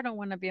very hard. I don't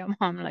want to be a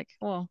mom. Like,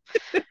 well,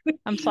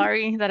 I'm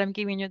sorry that I'm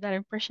giving you that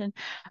impression.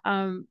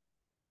 Um,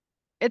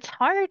 it's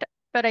hard,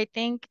 but I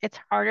think it's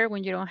harder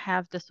when you don't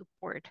have the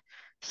support.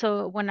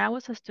 So when I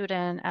was a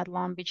student at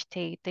Long Beach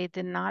State, they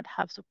did not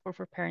have support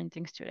for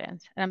parenting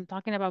students. And I'm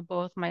talking about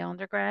both my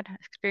undergrad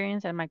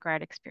experience and my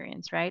grad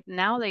experience, right?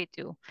 Now they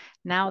do.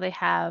 Now they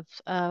have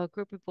a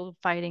group of people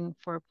fighting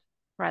for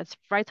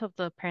rights of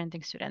the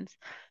parenting students.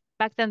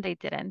 Back then they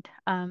didn't.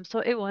 So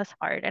it was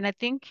hard. And I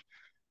think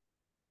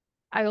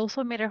I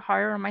also made it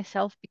harder on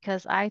myself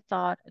because I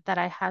thought that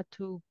I had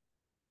to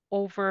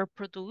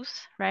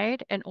overproduce,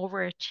 right? And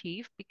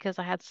overachieve because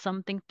I had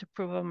something to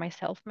prove of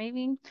myself,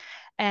 maybe.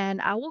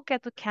 And I will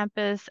get to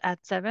campus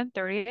at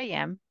 7:30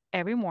 a.m.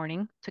 every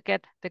morning to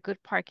get the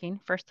good parking,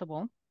 first of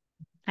all,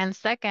 and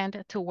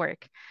second, to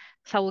work.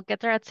 So I will get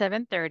there at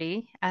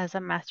 7:30 as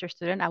a master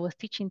student. I was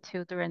teaching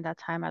too during that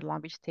time at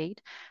Long Beach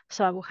State.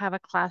 So I will have a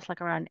class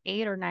like around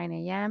 8 or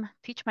 9 a.m.,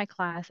 teach my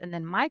class, and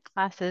then my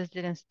classes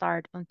didn't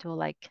start until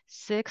like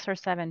 6 or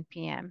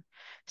 7 p.m.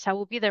 So I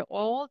will be there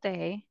all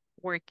day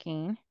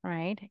working,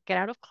 right? Get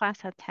out of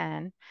class at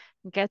 10,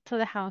 get to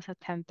the house at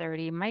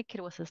 10:30. My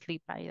kid was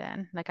asleep by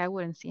then. Like I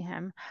wouldn't see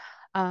him.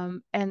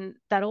 And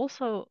that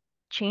also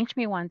changed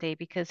me one day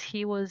because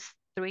he was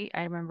 3.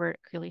 I remember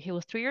clearly he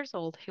was 3 years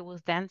old. He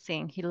was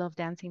dancing. He loved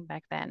dancing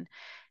back then.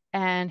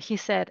 And he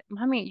said,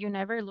 Mommy, you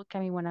never look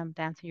at me when I'm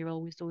dancing. You're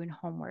always doing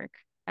homework.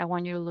 I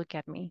want you to look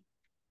at me.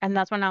 And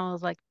that's when I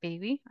was like,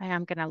 baby, I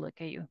am gonna look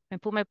at you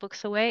and put my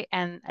books away.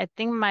 And I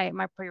think my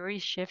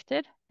priorities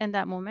shifted in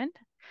that moment.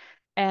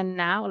 And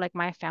now like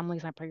my family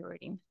is my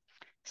priority.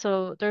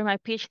 So during my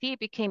PhD, it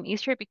became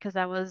easier because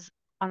I was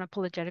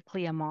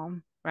unapologetically a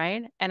mom,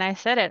 right? And I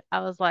said it.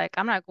 I was like,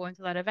 I'm not going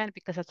to that event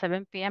because at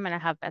 7 p.m. and I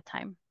have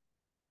bedtime.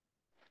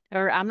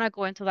 Or I'm not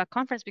going to that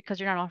conference because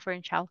you're not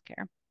offering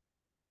childcare.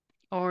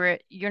 Or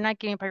you're not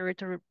getting priority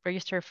to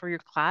register for your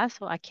class,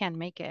 so I can't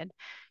make it.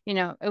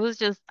 I was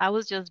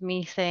just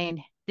me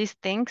saying these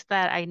things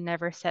that I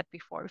never said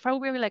before. If I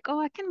would be like, oh,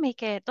 I can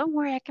make it. Don't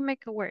worry, I can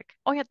make it work.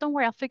 Oh yeah, don't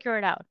worry, I'll figure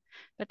it out.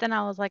 But then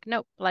I was like,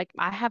 nope, like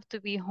I have to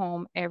be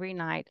home every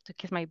night to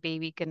kiss my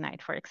baby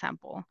goodnight, for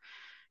example.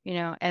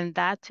 And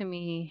that to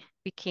me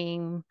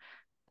became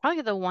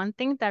probably the one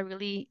thing that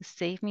really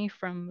saved me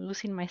from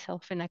losing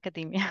myself in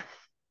academia.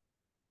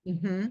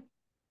 Mm-hmm.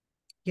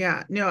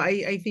 Yeah, no,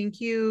 I think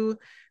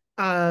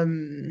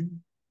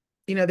um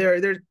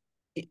there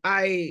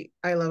I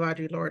love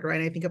Audre Lorde,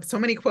 right? I think of so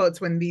many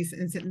quotes when these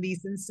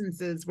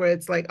instances where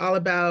it's like all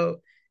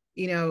about,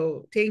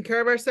 taking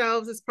care of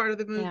ourselves as part of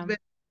the Yeah. movement,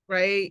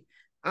 right?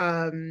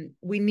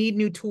 We need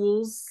new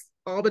tools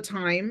all the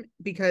time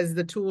because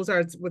the tools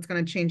are what's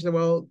going to change the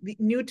world. The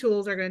new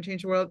tools are going to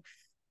change the world.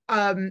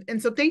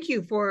 And so thank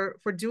you for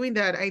doing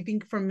that. I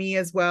think for me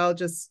as well,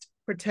 just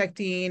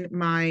protecting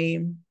my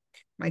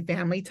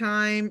family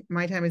time.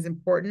 My time is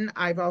important.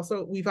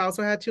 We've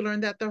also had to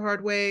learn that the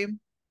hard way.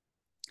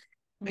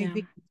 I Yeah.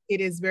 think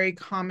it is very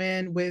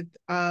common with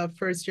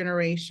first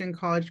generation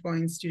college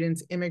going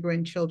students,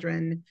 immigrant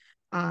children,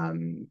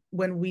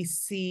 when we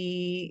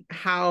see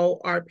how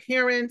our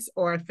parents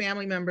or our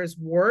family members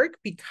work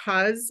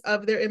because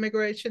of their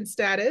immigration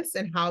status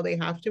and how they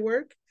have to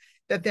work,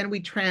 that then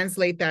we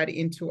translate that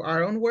into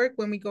our own work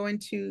when we go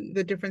into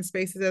the different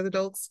spaces as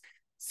adults.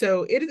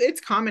 So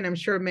it's common. I'm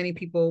sure many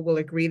people will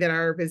agree that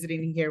are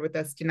visiting here with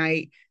us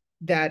tonight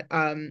that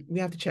we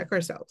have to check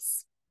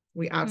ourselves.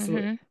 We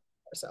absolutely Mm-hmm.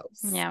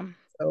 ourselves. Yeah.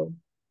 So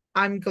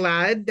I'm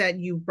glad that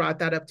you brought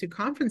that up to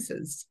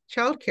conferences.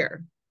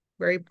 Childcare,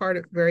 very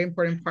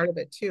important part of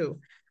it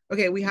too.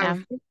 Okay, we have a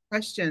Yeah. few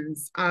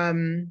questions.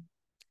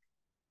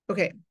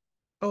 Okay.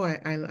 Oh,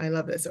 I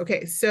love this.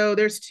 Okay, so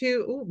there's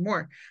two. Oh,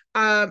 more.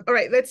 All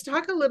right, let's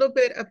talk a little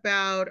bit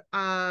about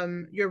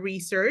your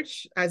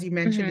research. As you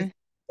mentioned, Mm-hmm. it's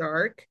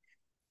dark.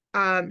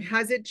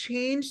 Has it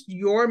changed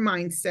your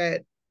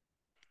mindset,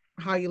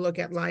 how you look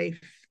at life?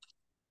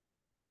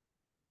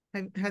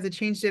 Has it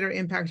changed it or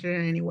impacted it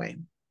in any way?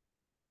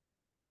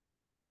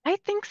 I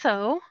think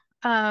so.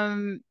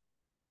 Um,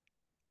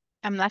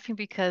 I'm laughing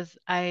because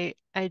I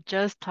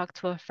just talked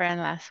to a friend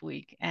last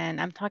week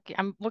and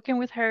I'm working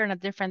with her on a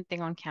different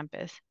thing on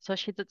campus. So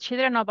she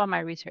didn't know about my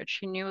research.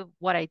 She knew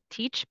what I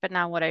teach, but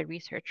not what I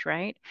research,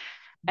 right?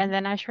 And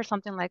then I shared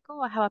something like,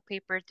 "Oh, I have a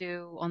paper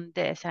due on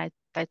this." And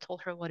I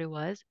told her what it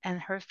was, and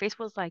her face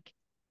was like,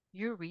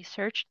 "You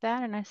researched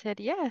that?" And I said,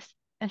 "Yes."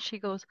 And she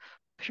goes,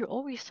 "But you're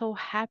always so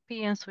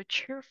happy and so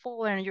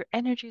cheerful and your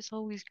energy is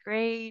always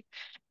great."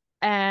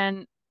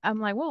 And I'm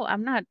like, well,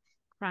 I'm not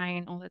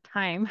crying all the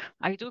time.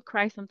 I do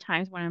cry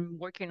sometimes when I'm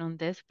working on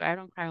this, but I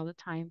don't cry all the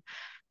time.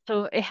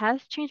 So it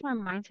has changed my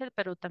mindset,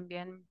 pero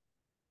también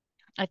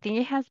I think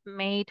it has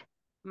made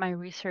my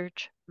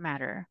research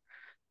matter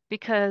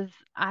because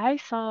I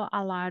saw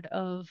a lot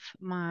of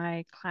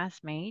my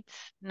classmates,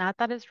 not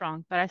that it's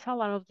wrong, but I saw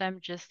a lot of them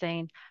just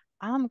saying,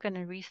 I'm going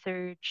to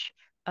research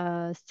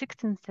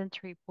 16th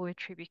century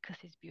poetry because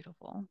it's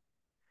beautiful,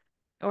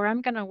 or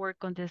I'm gonna work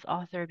on this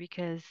author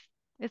because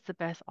it's the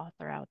best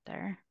author out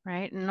there,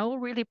 right? No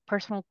really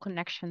personal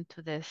connection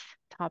to this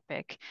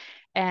topic.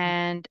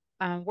 And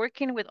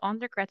working with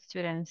undergrad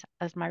students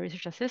as my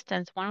research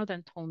assistants, one of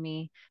them told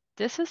me,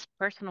 this is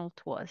personal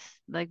to us.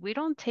 Like, we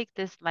don't take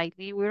this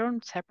lightly, we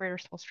don't separate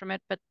ourselves from it,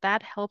 but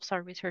that helps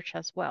our research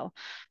as well.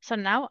 So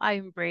now I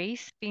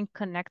embrace being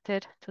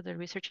connected to the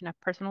research in a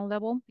personal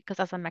level because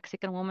as a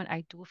Mexican woman,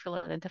 I do feel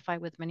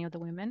identified with many of the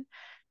women,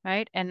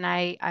 right? And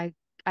I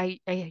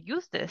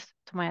use this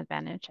to my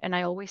advantage. And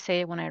I always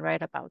say when I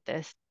write about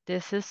this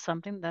is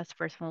something that's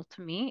personal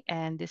to me.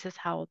 And this is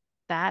how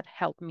that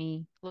helped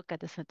me look at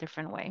this in a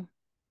different way.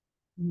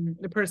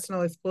 The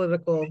personal is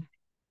political,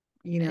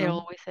 you It know.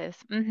 always is.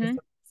 Mm-hmm.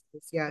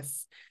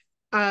 Yes.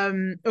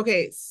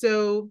 Okay,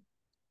 so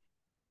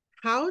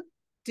how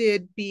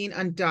did being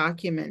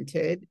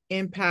undocumented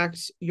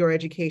impact your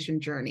education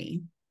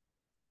journey?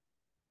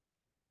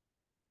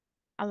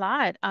 A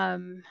lot.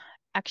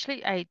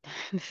 Actually,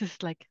 this is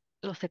like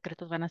los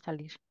secretos van a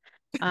salir.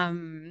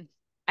 Um,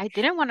 I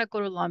didn't want to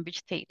go to Long Beach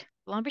State.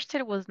 Long Beach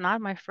State was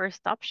not my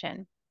first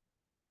option.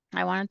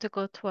 I wanted to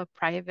go to a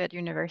private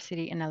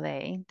university in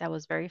LA that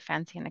was very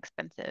fancy and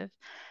expensive.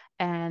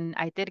 And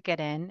I did get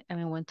in and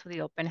we went to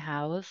the open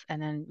house.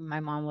 And then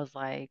my mom was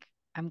like,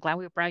 I'm glad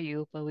we brought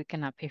you, but we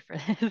cannot pay for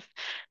this.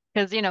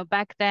 Because,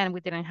 back then we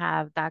didn't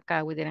have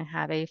DACA, we didn't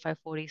have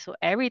A540. So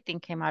everything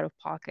came out of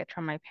pocket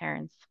from my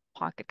parents'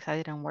 pocket because I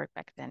didn't work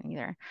back then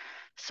either.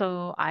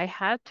 So I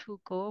had to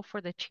go for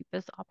the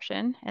cheapest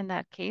option in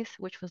that case,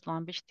 which was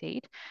Long Beach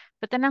State.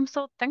 But then I'm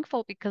so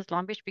thankful because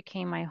Long Beach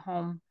became my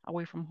home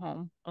away from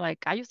home. Like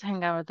I used to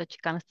hang out at the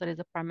Chicano Studies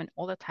department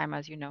all the time,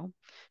 as you know.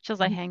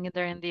 Just like hanging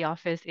there in the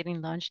office,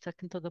 eating lunch,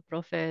 talking to the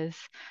profes.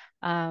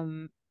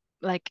 Um,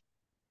 like,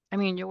 I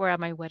mean, you were at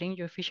my wedding,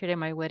 you officiated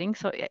my wedding.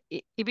 So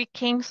it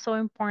became so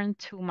important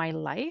to my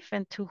life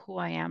and to who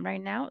I am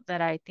right now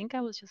that I think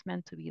I was just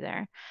meant to be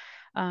there.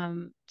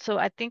 So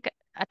I think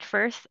at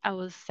first I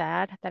was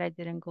sad that I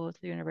didn't go to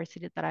the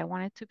university that I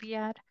wanted to be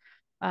at,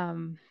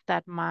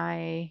 that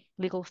my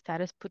legal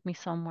status put me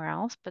somewhere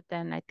else, but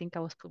then I think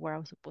I was put where I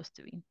was supposed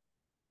to be.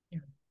 Yeah.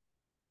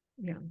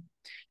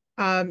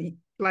 Yeah.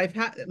 Life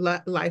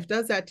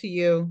does that to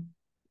you.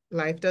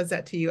 Life does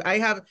that to you. I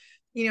have,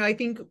 I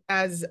think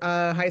as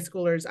high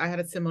schoolers, I had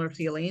a similar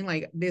feeling.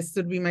 Like this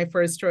would be my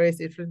first choice,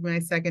 it would be my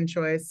second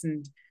choice,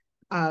 and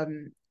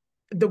um,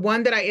 the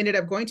one that I ended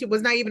up going to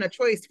was not even a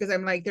choice because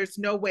I'm like, there's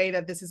no way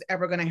that this is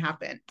ever going to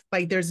happen.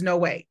 Like, there's no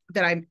way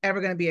that I'm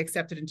ever going to be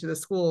accepted into the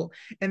school.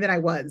 And then I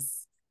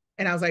was.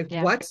 And I was like,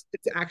 Yeah. what?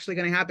 It's actually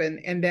going to happen.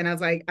 And then I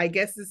was like, I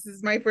guess this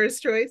is my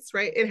first choice,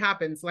 right? It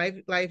happens.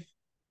 Life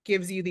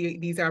gives you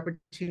these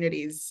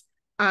opportunities.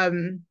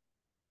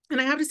 And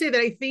I have to say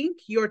that I think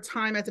your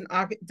time as an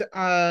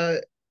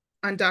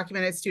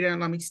undocumented student at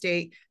Long Beach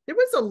State, there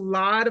was a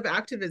lot of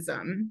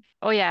activism.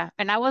 Oh yeah,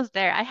 and I was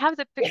there. I have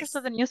the pictures Yes.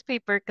 of the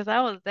newspaper because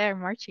I was there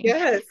marching.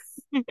 Yes.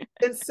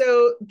 And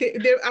so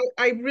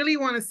I really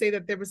want to say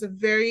that there was a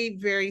very,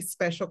 very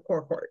special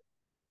cohort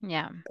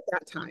Yeah. at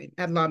that time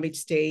at Long Beach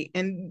State.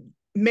 And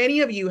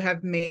many of you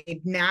have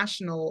made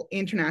national,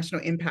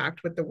 international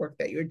impact with the work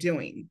that you're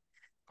doing.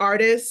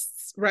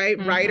 Artists, right?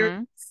 Writers,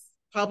 Mm-hmm.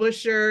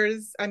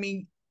 publishers. I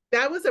mean,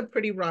 that was a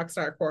pretty rock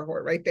star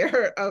cohort right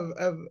there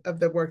of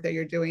the work that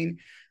you're doing.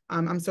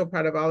 I'm so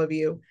proud of all of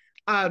you.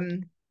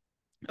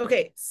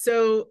 Okay,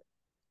 so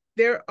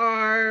there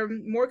are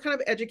more kind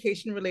of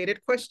education related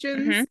Mm-hmm.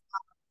 questions.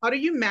 How do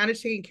you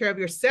manage taking care of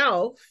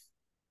yourself?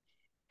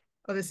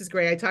 Oh, this is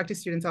great. I talk to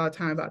students all the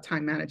time about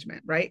time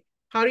management, right?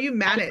 How do you I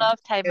manage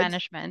love time it?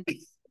 management.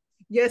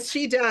 Yes,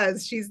 she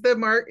does. She's the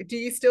mark. Do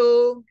you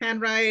still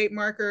handwrite,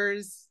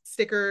 markers,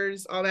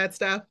 stickers, all that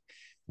stuff?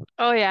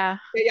 Oh yeah.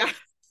 Yeah.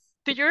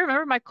 Do you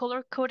remember my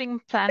color coding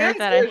planner Yes,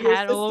 that I your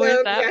had always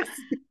system. up?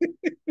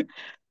 Yes.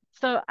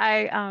 So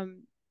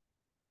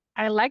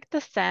I like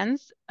the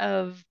sense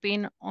of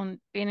being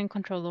in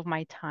control of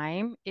my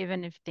time,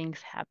 even if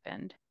things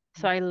happened.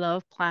 So I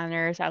love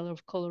planners. I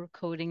love color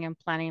coding and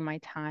planning my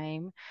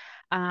time.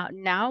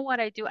 Now what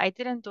I do, I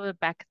didn't do it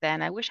back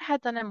then. I wish I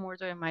had done it more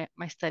during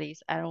my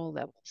studies at all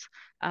levels.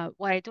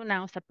 What I do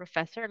now as a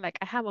professor, like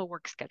I have a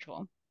work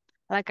schedule.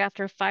 Like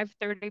after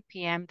 5:30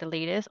 p.m. the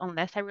latest,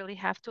 unless I really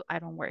have to, I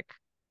don't work.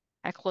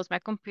 I close my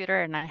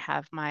computer and I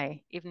have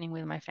my evening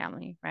with my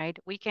family, right?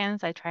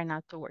 Weekends, I try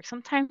not to work.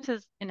 Sometimes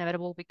it's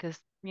inevitable because,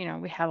 we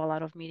have a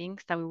lot of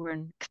meetings that we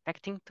weren't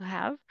expecting to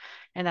have,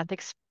 and that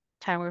takes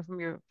time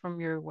away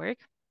from your work.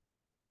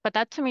 But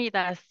that to me,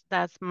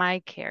 that's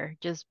my care,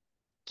 just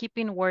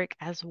keeping work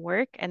as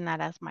work and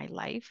not as my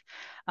life.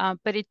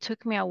 But it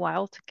took me a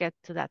while to get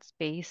to that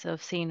space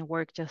of seeing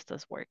work just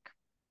as work.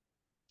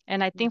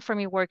 And I think for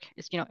me, work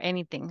is,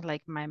 anything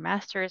like my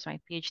master's,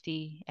 my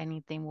PhD,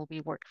 anything will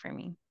be work for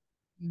me.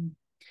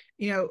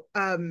 You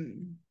know,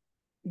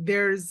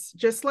 there's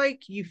just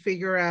like you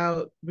figure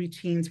out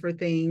routines for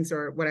things,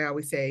 or what I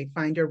always say,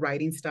 find your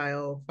writing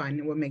style,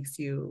 find what makes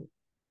you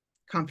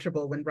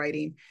comfortable when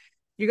writing.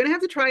 You're going to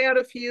have to try out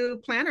a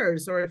few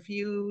planners or a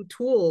few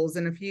tools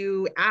and a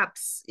few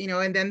apps,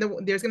 and then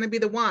there's going to be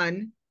the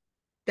one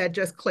that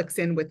just clicks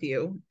in with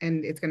you,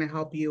 and it's going to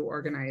help you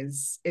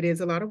organize. It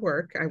is a lot of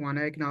work. I want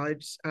to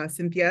acknowledge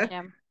Cynthia.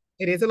 Yeah.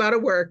 It is a lot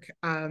of work,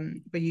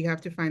 but you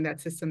have to find that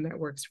system that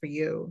works for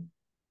you.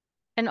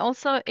 And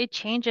also, it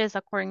changes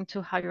according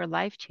to how your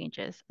life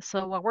changes.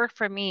 So, what worked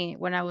for me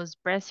when I was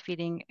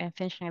breastfeeding and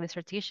finishing a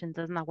dissertation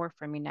does not work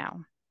for me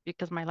now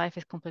because my life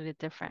is completely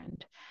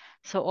different.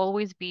 So,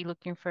 always be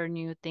looking for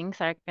new things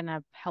that are going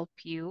to help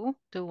you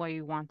do what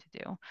you want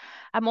to do.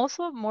 I'm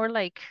also more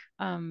like,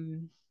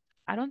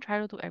 I don't try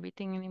to do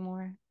everything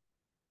anymore.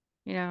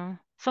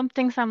 Some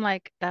things I'm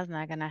like, that's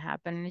not going to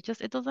happen. And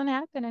it doesn't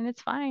happen and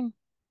it's fine.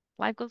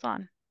 Life goes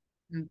on.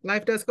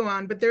 Life does go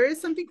on, but there is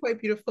something quite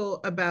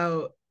beautiful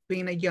about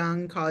being a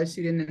young college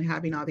student and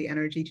having all the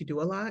energy to do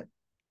a lot.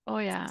 Oh,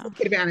 yeah.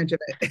 Take advantage of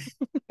it.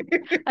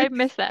 I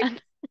miss that.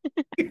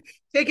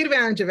 Take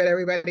advantage of it,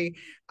 everybody.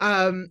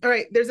 All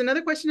right, there's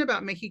another question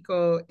about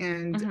Mexico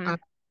and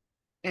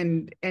Hmm.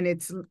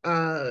 its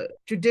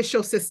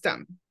judicial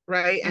system,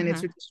 right? And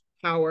its Hmm. judicial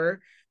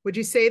power. Would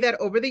you say that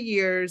over the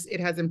years it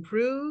has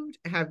improved?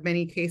 Have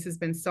many cases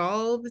been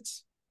solved?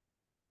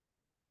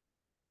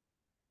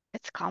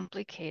 It's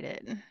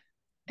complicated.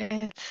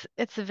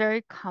 It's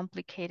very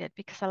complicated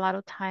because a lot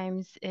of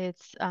times it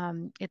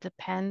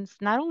depends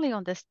not only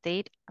on the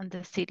state, on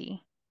the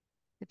city.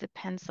 It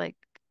depends like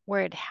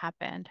where it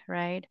happened,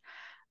 right?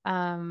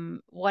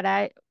 What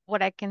I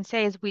can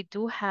say is we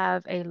do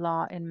have a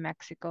law in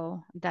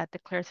Mexico that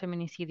declares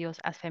feminicidios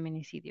as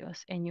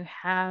feminicidios, and you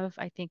have,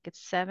 I think it's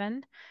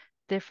seven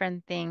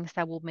different things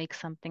that will make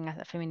something as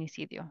a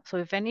feminicidio. So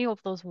if any of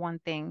those one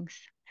things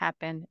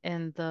happen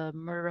in the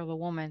murder of a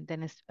woman,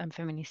 then it's a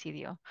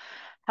feminicidio.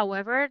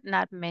 However,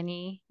 not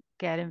many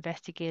get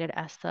investigated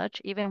as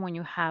such, even when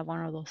you have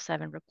one of those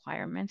seven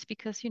requirements,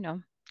 because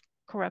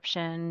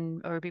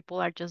corruption or people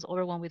are just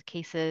overwhelmed with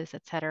cases,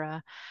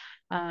 etc.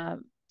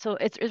 So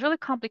it's really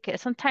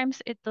complicated.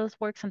 Sometimes it does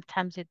work,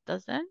 sometimes it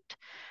doesn't.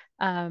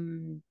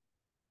 Um,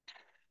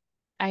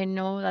 I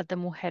know that the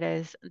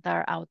mujeres that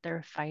are out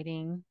there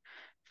fighting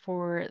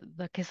for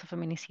the case of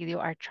feminicidio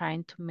are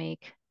trying to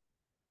make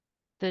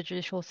the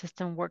judicial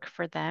system work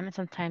for them, and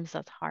sometimes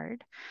that's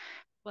hard.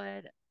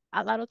 But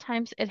a lot of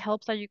times it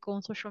helps that you go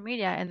on social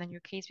media and then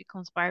your case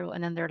becomes viral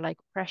and then they're like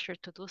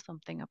pressured to do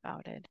something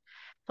about it.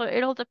 So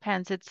it all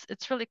depends.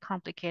 It's really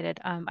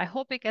complicated. I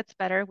hope it gets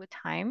better with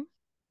time.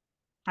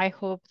 I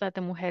hope that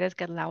the mujeres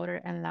get louder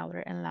and louder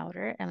and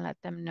louder and let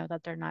them know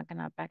that they're not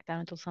gonna back down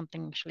until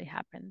something actually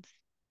happens.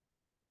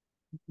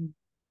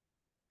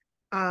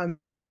 Um,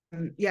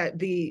 yeah,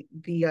 the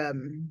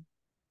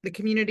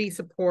community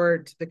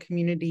support, the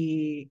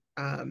community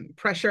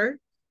pressure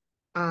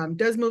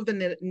does move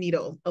the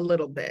needle a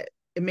little bit.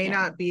 It may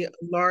Yeah. not be a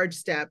large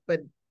step,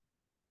 but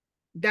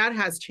that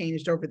has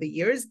changed over the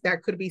years.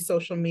 That could be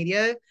social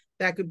media,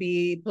 that could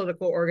be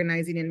political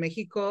organizing in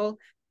Mexico.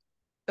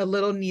 A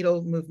little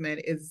needle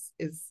movement is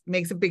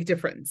makes a big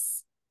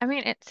difference. I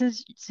mean,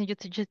 since you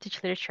teach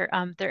literature,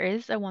 there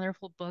is a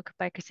wonderful book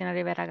by Cristina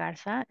Rivera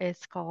Garza.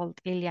 It's called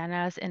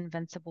Iliana's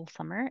Invincible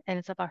Summer, and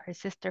it's about her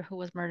sister who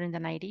was murdered in the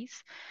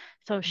 90s.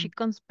 So she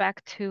comes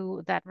back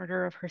to that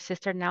murder of her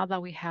sister now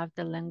that we have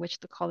the language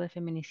to call it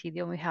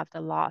feminicidio, and we have the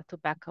law to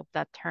back up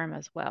that term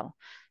as well.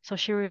 So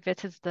she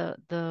revisits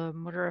the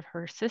murder of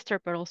her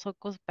sister, but also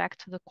goes back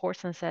to the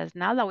courts and says,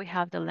 now that we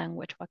have the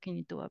language, what can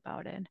you do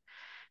about it?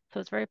 So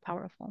it's very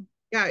powerful.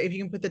 Yeah, if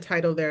you can put the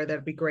title there,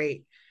 that'd be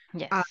great.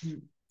 Yes.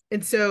 Um,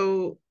 and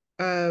so,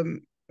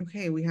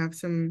 okay, we have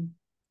some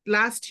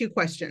last two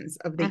questions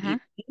of the Mm-hmm.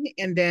 evening.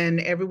 And then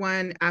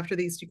everyone, after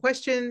these two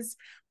questions,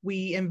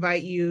 we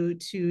invite you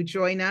to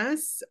join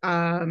us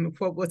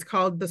for what's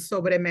called the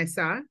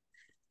Sobremesa.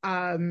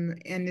 And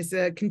it's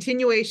a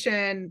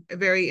continuation, a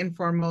very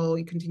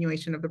informal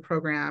continuation of the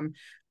program.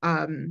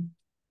 And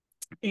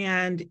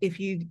if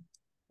you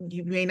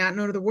may not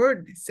know the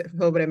word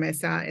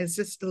sobremesa, it's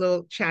just a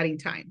little chatting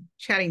time.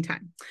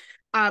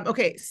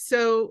 Okay,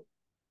 so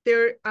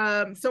there,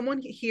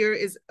 someone here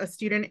is a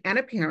student and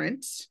a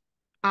parent.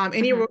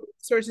 Any Mm-hmm.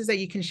 resources that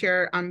you can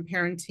share on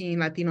parenting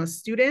Latino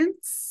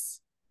students,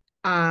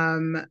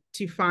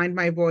 to find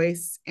my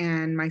voice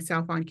and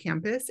myself on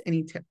campus?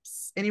 Any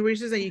tips? Any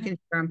resources that you can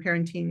share on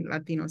parenting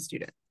Latino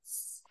students?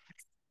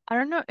 I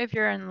don't know if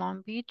you're in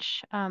Long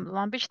Beach.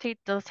 Long Beach State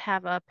does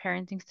have a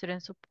parenting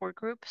student support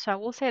group. So I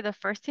will say the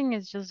first thing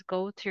is just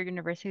go to your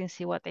university and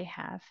see what they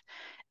have.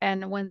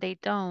 And when they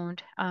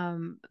don't,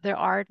 there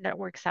are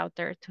networks out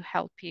there to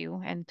help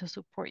you and to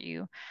support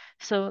you.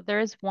 So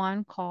there is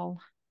one called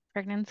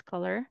Pregnant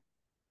Scholar.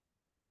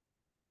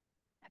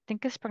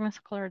 think it's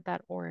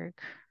pregnancycolor.org.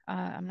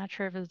 I'm not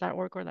sure if it's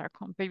 .org or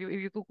 .com, but if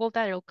you Google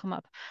that, it'll come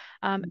up.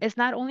 It's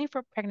not only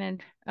for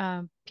pregnant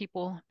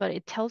people, but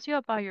it tells you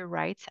about your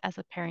rights as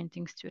a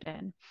parenting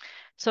student.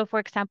 So, for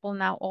example,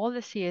 now all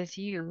the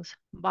CSUs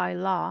by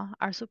law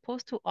are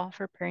supposed to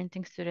offer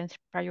parenting students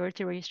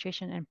priority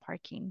registration and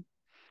parking.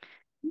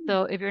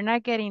 So, if you're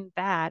not getting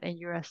that and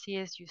you're a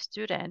CSU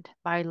student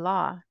by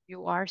law,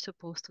 you are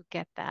supposed to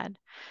get that.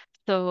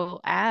 So,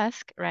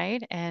 ask,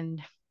 right?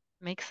 And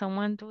make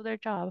someone do their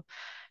job.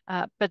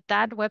 But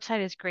that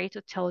website is great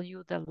to tell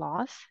you the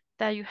laws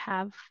that you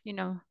have,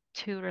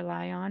 to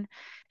rely on,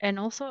 and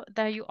also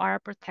that you are a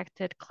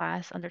protected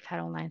class under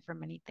Title IX for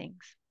many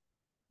things.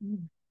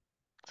 Mm.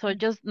 So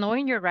just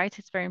knowing your rights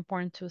is very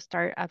important to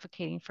start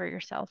advocating for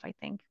yourself, I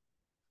think.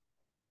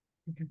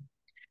 Okay.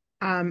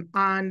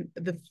 On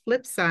the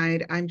flip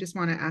side, I just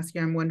want to ask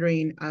you, I'm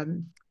wondering,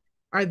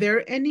 are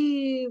there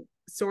any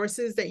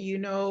sources that you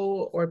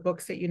know or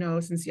books that you know,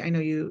 since I know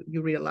you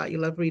read a lot, you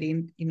love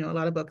reading, you know a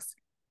lot of books,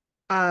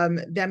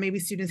 that maybe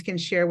students can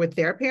share with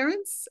their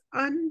parents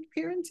on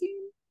parenting?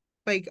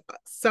 Like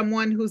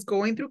someone who's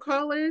going through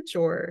college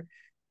or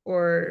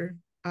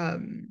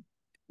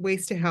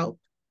ways to help?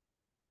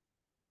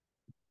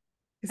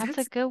 Is That's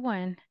that a good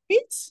one.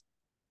 it?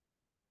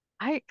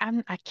 I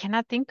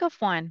cannot think of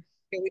one.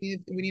 Okay,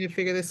 we need to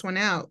figure this one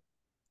out.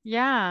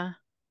 Yeah,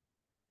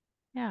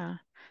 yeah.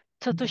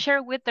 So to Okay.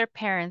 share with their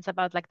parents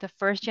about like the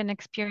first gen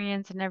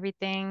experience and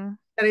everything.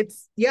 And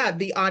it's, yeah,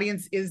 the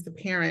audience is the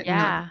parent, not the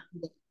Yeah,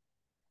 student.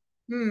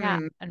 yeah.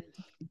 Hmm. And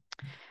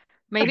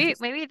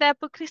maybe that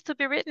book needs to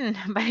be written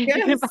by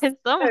Yes. by Yes.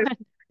 someone.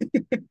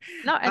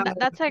 No, and Uh,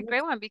 that's a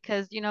great one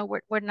because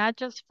we're not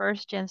just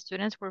first gen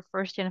students, we're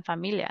first gen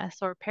familia.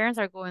 So our parents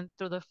are going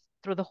through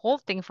the whole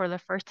thing for the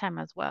first time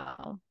as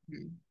well.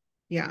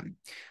 yeah.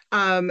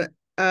 Um,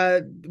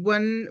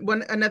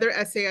 one another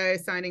essay I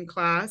assign in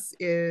class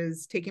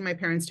is taking my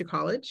parents to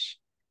college.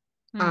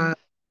 Hmm. Uh,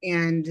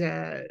 and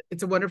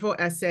it's a wonderful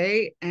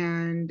essay,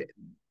 and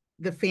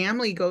the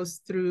family goes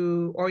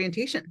through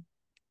orientation,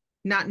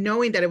 not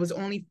knowing that it was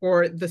only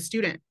for the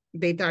student.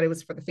 They thought it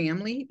was for the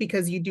family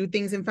because you do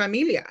things in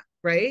familia,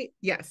 right?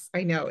 Yes,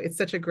 I know. It's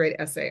such a great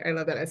essay. I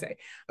love that essay.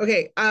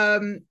 Okay.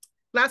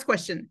 Last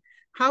question.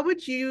 How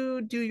would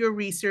you do your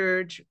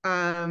research?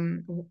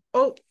 Thank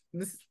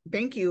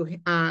you,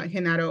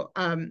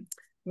 Hinato.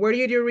 Where do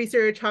you do your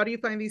research? How do you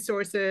find these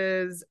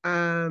sources?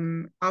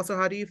 Also,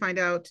 how do you find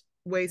out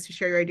ways to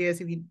share your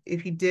ideas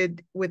if you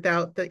did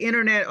without the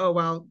internet? Oh,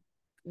 well,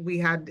 we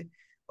had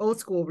old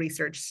school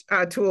research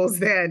tools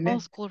Old then.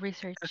 school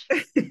research.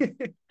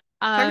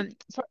 Talk.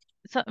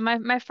 So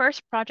my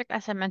first project,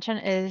 as I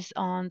mentioned, is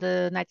on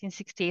the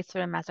 1968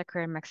 student massacre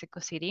in Mexico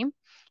City.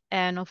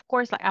 And of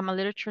course, like I'm a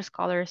literature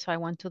scholar, so I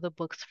went to the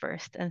books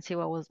first and see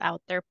what was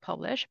out there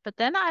published. But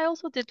then I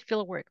also did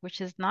field work,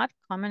 which is not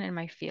common in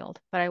my field.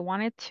 But I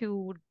wanted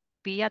to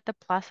be at the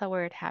plaza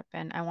where it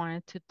happened. I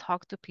wanted to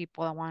talk to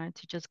people. I wanted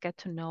to just get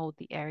to know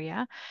the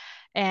area.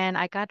 And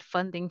I got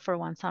funding for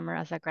one summer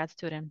as a grad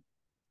student.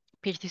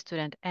 PhD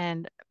student,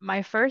 and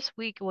my first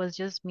week was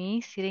just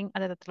me sitting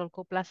at the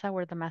local plaza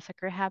where the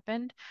massacre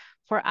happened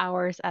for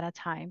hours at a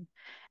time.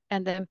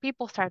 And then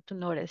people start to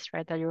notice,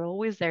 right, that you're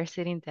always there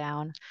sitting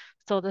down.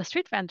 So the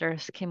street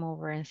vendors came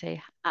over and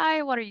say,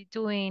 "Hi, what are you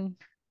doing?"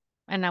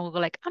 And I would go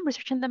like, "I'm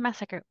researching the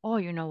massacre." "Oh,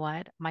 you know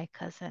what? My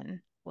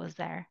cousin was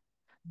there.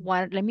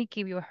 What? Let me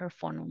give you her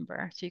phone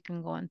number so you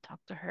can go and talk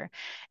to her."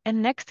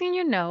 And next thing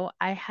you know,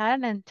 I had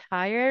an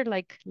entire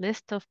like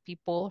list of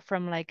people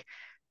from like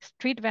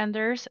street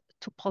vendors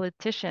to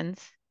politicians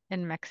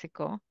in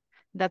Mexico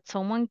that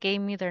someone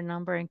gave me their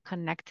number and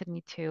connected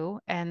me to.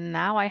 And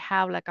now I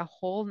have like a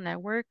whole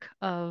network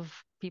of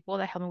people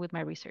that help me with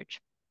my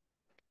research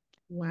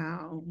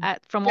Wow.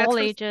 from That's all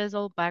ages,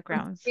 all from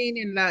backgrounds, being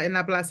in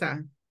la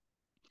plaza.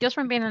 just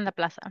from being in the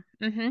plaza.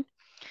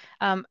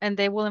 And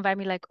they will invite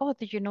me like, "Oh,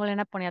 did you know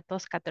Elena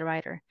Poniatowska, the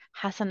writer,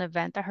 has an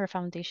event at her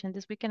foundation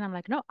this weekend?" I'm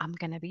like, "No, I'm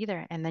gonna be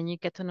there." And then you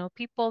get to know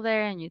people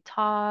there and you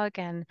talk.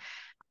 And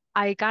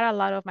I got a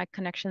lot of my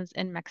connections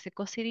in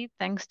Mexico City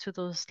thanks to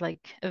those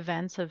like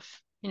events of,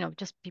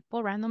 just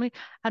people randomly.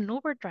 An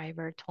Uber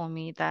driver told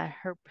me that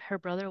her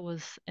brother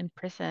was in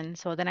prison.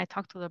 So then I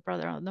talked to the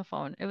brother on the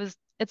phone.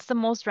 It's the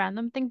most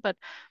random thing, but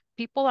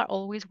people are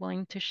always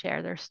willing to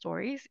share their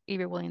stories if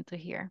you're willing to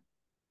hear.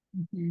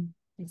 Mhm.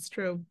 It's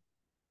true.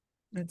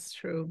 It's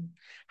true.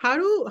 How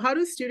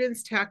do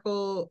students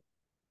tackle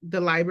the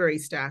library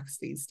stacks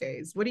these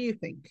days? What do you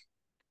think?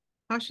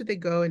 How should they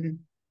go and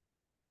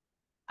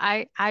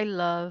I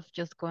love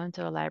just going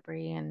to a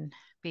library and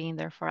being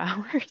there for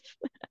hours.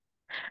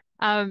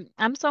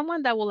 I'm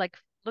someone that will like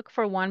look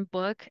for one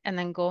book and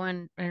then go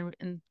and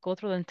go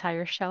through the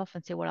entire shelf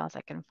and see what else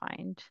I can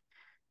find.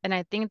 And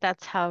I think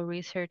that's how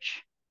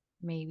research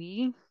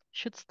maybe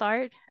should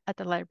start at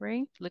the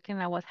library, looking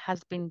at what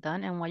has been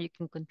done and what you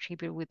can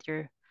contribute with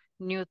your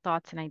new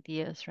thoughts and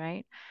ideas,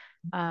 right?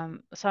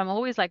 So I'm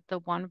always like the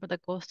one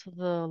that goes to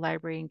the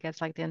library and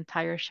gets like the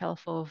entire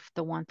shelf of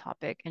the one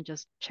topic and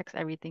just checks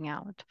everything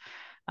out.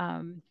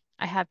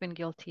 I have been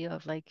guilty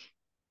of like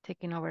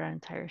taking over an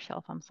entire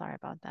shelf. I'm sorry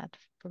about that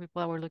for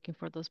people that were looking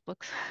for those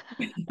books.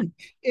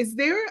 Is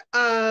there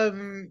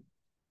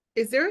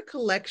a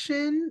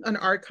collection, an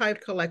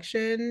archived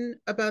collection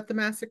about the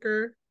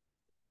massacre?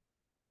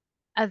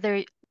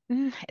 There,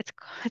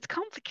 it's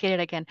complicated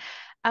again.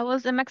 I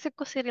was in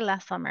Mexico City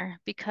last summer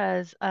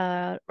because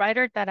a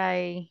writer that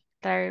I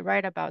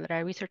write about, that I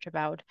research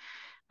about,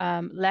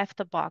 left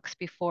the box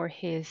before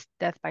his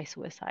death by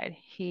suicide.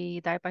 He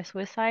died by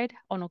suicide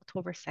on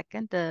October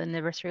 2nd, the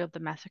anniversary of the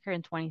massacre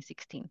in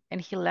 2016.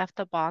 And he left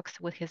the box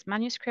with his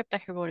manuscript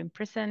that he wrote in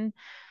prison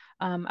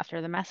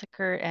after the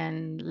massacre,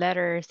 and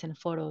letters and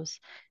photos.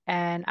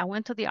 And I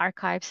went to the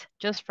archives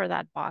just for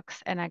that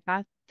box, and I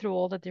got through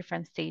all the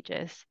different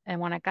stages. And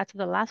when I got to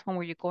the last one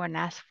where you go and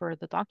ask for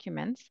the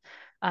documents,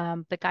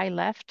 the guy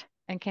left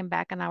and came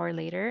back an hour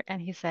later,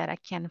 and he said, I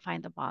can't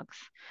find the box.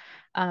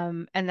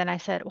 And then I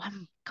said, well,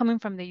 I'm coming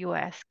from the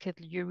US. Could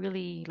you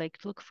really like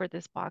look for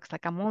this box?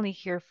 Like, I'm only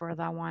here for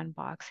that one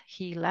box.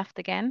 He left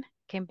again,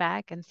 came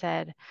back and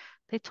said,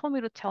 they told me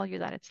to tell you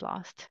that it's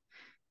lost.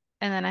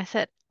 And then I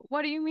said,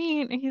 what do you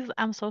mean? And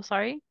I'm so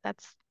sorry.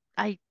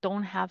 I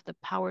don't have the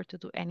power to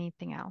do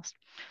anything else.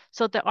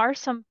 So there are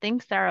some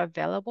things that are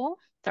available.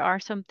 There are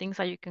some things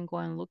that you can go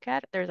and look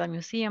at. There's a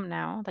museum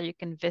now that you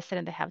can visit,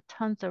 and they have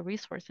tons of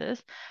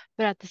resources.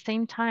 But at the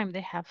same time,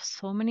 they have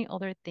so many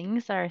other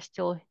things that are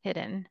still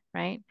hidden,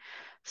 right?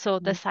 So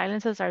the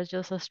silences are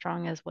just as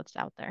strong as what's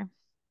out there.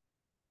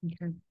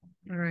 Okay.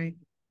 All right.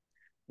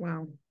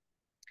 Wow.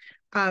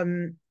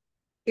 I'm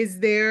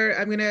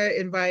going to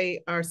invite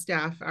our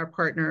staff, our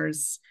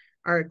partners,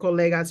 our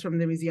colegas from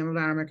the Museum of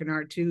Latin American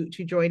Art to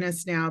join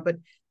us now. But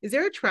is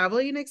there a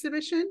traveling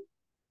exhibition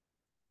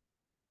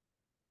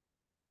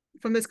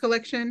from this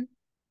collection?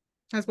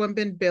 Has one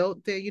been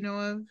built that you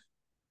know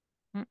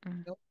of?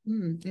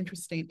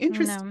 Interesting.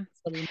 Interesting.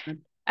 No.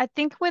 I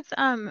think with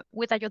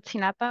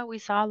Ayotzinapa, we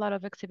saw a lot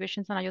of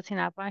exhibitions on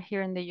Ayotzinapa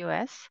here in the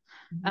US.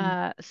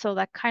 So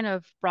that kind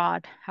of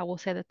brought, I will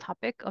say, the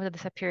topic of the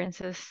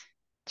disappearances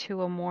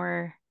to a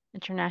more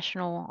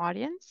international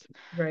audience.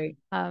 Right.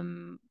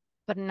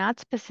 But not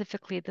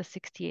specifically the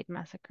 68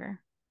 massacre.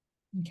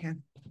 Okay.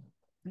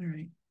 All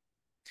right.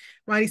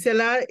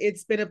 Maricela,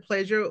 it's been a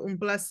pleasure, un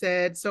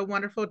placer. So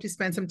wonderful to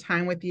spend some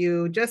time with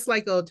you, just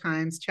like old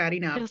times,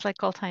 chatting up. Just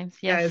like old times,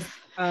 yes.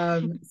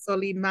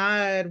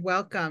 Solimar,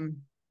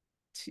 welcome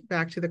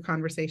back to the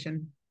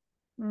conversation.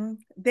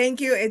 Thank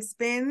you. It's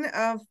been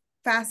a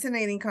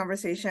fascinating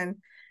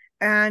conversation.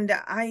 And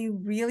I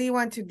really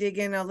want to dig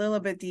in a little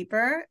bit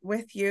deeper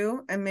with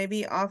you and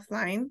maybe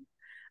offline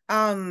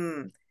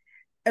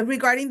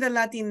regarding the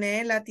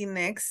Latine,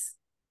 Latinx,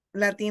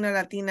 Latino,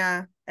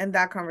 Latina, and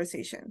that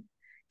conversation.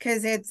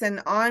 Because it's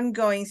an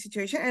ongoing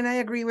situation. And I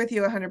agree with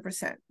you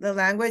 100%. The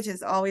language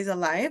is always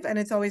alive and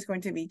it's always going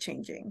to be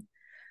changing.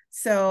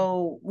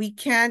 So we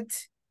can't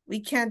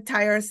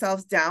tie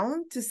ourselves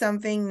down to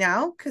something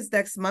now, because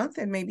next month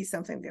it may be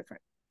something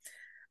different.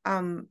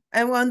 And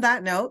on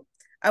that note,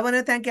 I want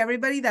to thank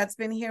everybody that's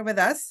been here with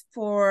us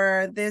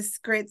for this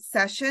great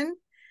session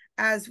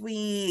as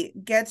we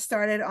get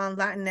started on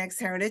Latinx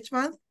Heritage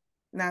Month,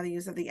 now the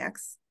use of the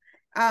X.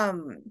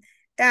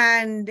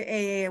 And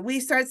we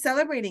start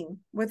celebrating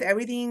with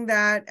everything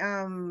that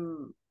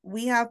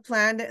we have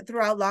planned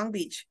throughout Long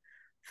Beach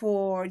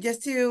for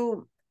just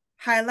to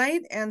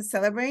highlight and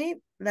celebrate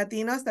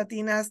Latinos,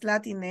 Latinas,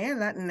 Latine,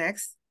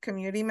 Latinx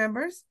community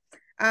members.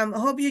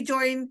 Hope you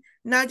join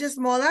not just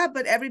Mola,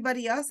 but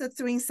everybody else that's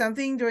doing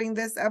something during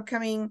this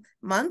upcoming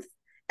month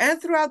and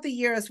throughout the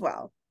year as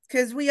well.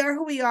 Because we are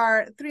who we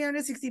are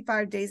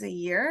 365 days a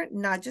year,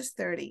 not just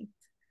 30.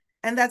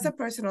 And that's a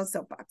personal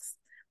soapbox.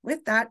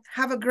 With that,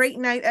 have a great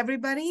night,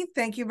 everybody.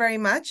 Thank you very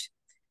much.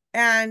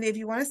 And if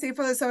you want to stay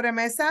for the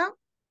sobremesa,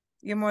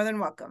 you're more than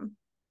welcome.